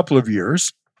every couple of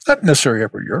years, not necessarily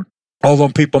every year, although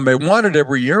people may want it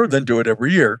every year, then do it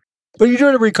every year, but you do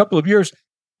it every couple of years,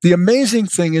 the amazing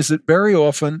thing is that very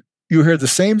often you hear the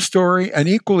same story, and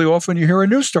equally often you hear a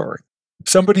new story.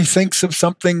 Somebody thinks of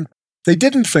something they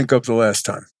didn't think of the last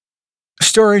time.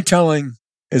 Storytelling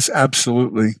is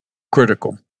absolutely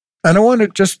critical. And I want to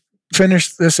just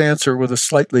finish this answer with a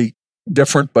slightly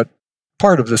different but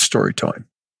part of this storytelling.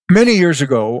 Many years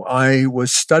ago, I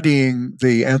was studying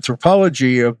the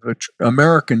anthropology of an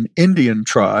American Indian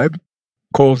tribe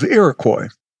called the Iroquois.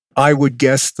 I would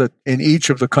guess that in each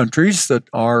of the countries that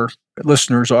our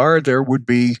listeners are, there would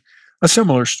be a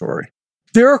similar story.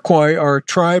 The Iroquois are a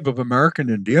tribe of American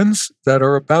Indians that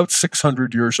are about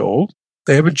 600 years old.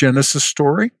 They have a genesis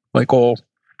story, like all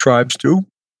tribes do.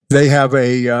 They have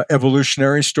a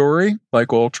evolutionary story,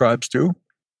 like all tribes do.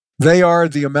 They are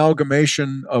the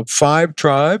amalgamation of 5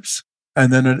 tribes,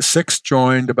 and then a 6th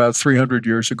joined about 300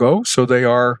 years ago. So they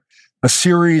are a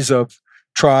series of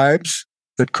tribes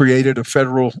that created a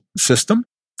federal system,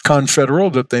 confederal,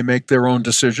 that they make their own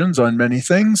decisions on many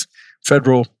things,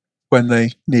 federal when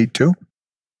they need to.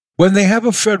 When they have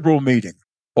a federal meeting,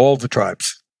 all the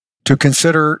tribes, to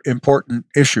consider important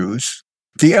issues,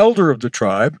 The elder of the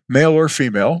tribe, male or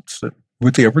female,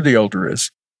 whatever the elder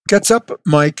is, gets up,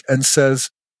 Mike, and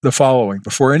says the following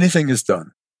before anything is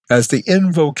done, as the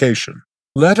invocation: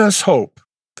 let us hope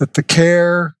that the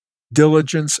care,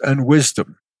 diligence, and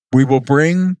wisdom we will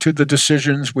bring to the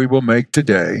decisions we will make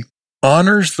today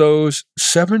honors those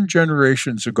 7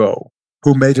 generations ago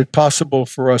who made it possible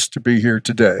for us to be here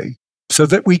today, so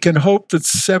that we can hope that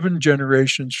 7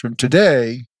 generations from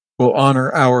today will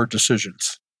honor our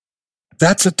decisions.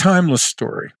 That's a timeless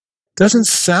story. Doesn't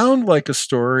sound like a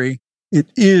story. It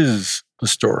is the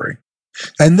story.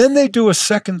 And then they do a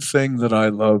second thing that I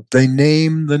love. They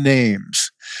name the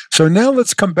names. So now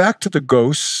let's come back to the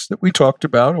ghosts that we talked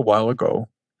about a while ago,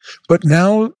 but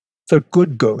now the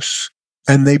good ghosts.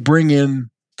 And they bring in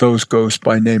those ghosts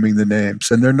by naming the names.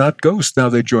 And they're not ghosts. Now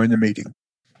they join the meeting.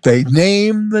 They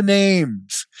name the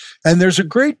names. And there's a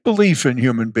great belief in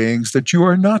human beings that you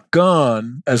are not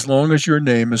gone as long as your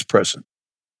name is present.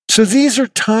 So these are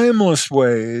timeless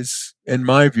ways, in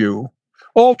my view.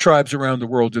 All tribes around the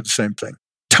world do the same thing.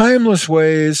 Timeless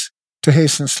ways to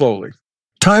hasten slowly.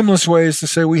 Timeless ways to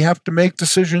say we have to make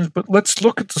decisions, but let's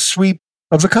look at the sweep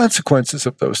of the consequences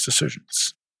of those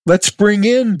decisions. Let's bring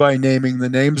in, by naming the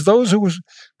names, those whose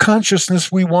consciousness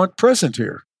we want present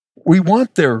here. We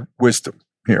want their wisdom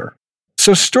here.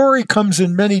 So story comes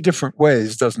in many different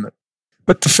ways, doesn't it?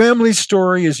 But the family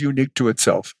story is unique to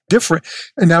itself, different,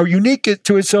 and now unique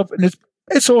to itself, and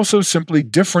it's also simply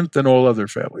different than all other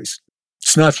families.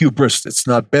 It's not hubris, it's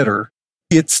not better,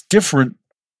 it's different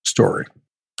story.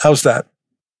 How's that?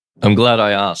 I'm glad I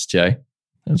asked, Jay.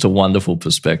 It's a wonderful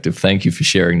perspective. Thank you for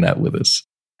sharing that with us.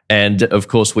 And of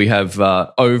course, we have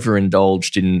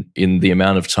overindulged in the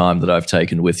amount of time that I've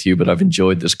taken with you, but I've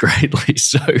enjoyed this greatly.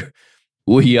 So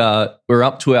we're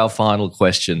up to our final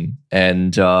question,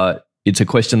 and it's a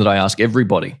question that I ask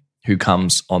everybody who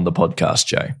comes on the podcast,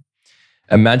 Jay.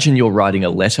 Imagine you're writing a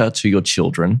letter to your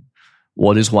children.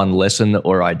 What is one lesson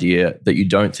or idea that you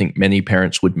don't think many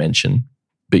parents would mention,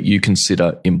 but you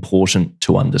consider important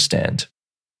to understand?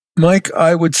 Mike,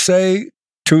 I would say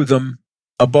to them,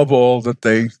 above all, that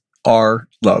they are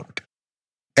loved.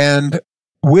 And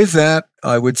with that,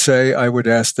 I would say I would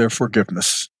ask their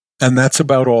forgiveness. And that's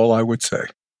about all I would say.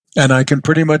 And I can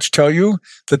pretty much tell you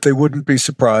that they wouldn't be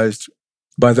surprised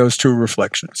by those 2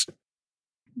 reflections.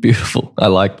 Beautiful. I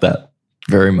like that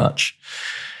very much.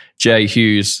 Jay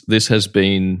Hughes, this has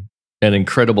been an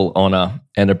incredible honor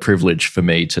and a privilege for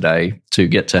me today to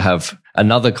get to have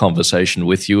another conversation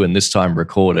with you, and this time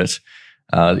record it.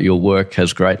 Your work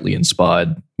has greatly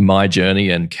inspired my journey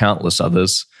and countless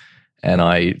others, and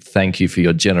I thank you for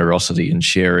your generosity in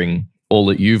sharing all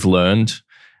that you've learned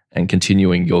and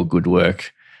continuing your good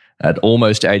work. At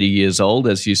almost 80 years old,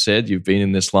 as you said, you've been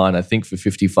in this line, I think, for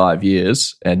 55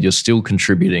 years, and you're still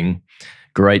contributing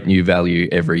great new value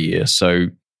every year. So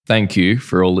thank you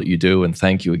for all that you do, and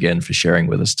thank you again for sharing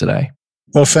with us today.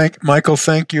 Well, Michael,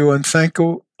 thank you, and thank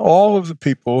all of the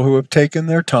people who have taken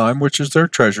their time, which is their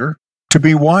treasure, to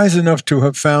be wise enough to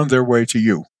have found their way to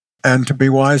you, and to be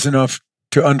wise enough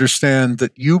to understand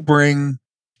that you bring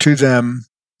to them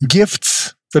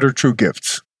gifts that are true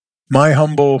gifts. My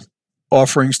humble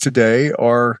offerings today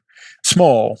are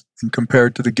small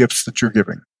compared to the gifts that you're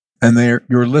giving. And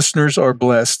your listeners are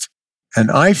blessed.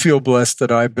 And I feel blessed that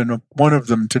I've been one of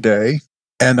them today.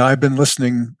 And I've been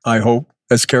listening, I hope,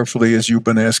 as carefully as you've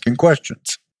been asking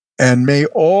questions. And may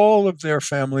all of their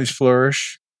families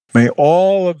flourish. May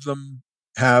all of them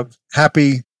have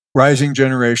happy rising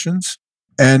generations.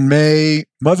 And may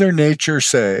Mother Nature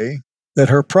say that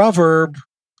her proverb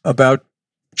about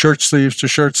shirt sleeves to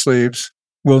shirt sleeves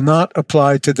will not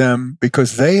apply to them,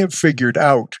 because they have figured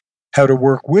out how to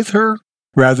work with her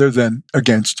rather than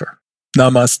against her.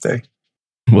 Namaste.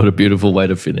 What a beautiful way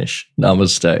to finish.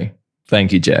 Namaste.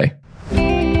 Thank you, Jay.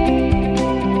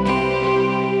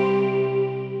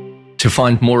 To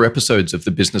find more episodes of the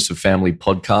Business of Family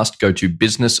podcast, go to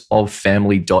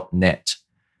businessoffamily.net.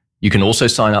 You can also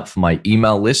sign up for my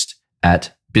email list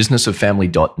at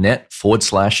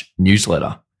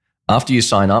businessoffamily.net/newsletter. After you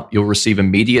sign up, you'll receive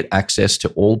immediate access to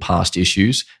all past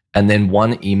issues and then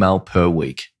 1 email per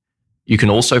week. You can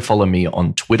also follow me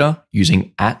on Twitter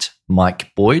using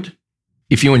 @MikeBoyd.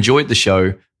 If you enjoyed the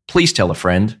show, please tell a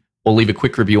friend or leave a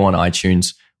quick review on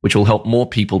iTunes, which will help more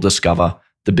people discover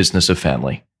the Business of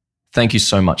Family. Thank you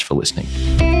so much for listening.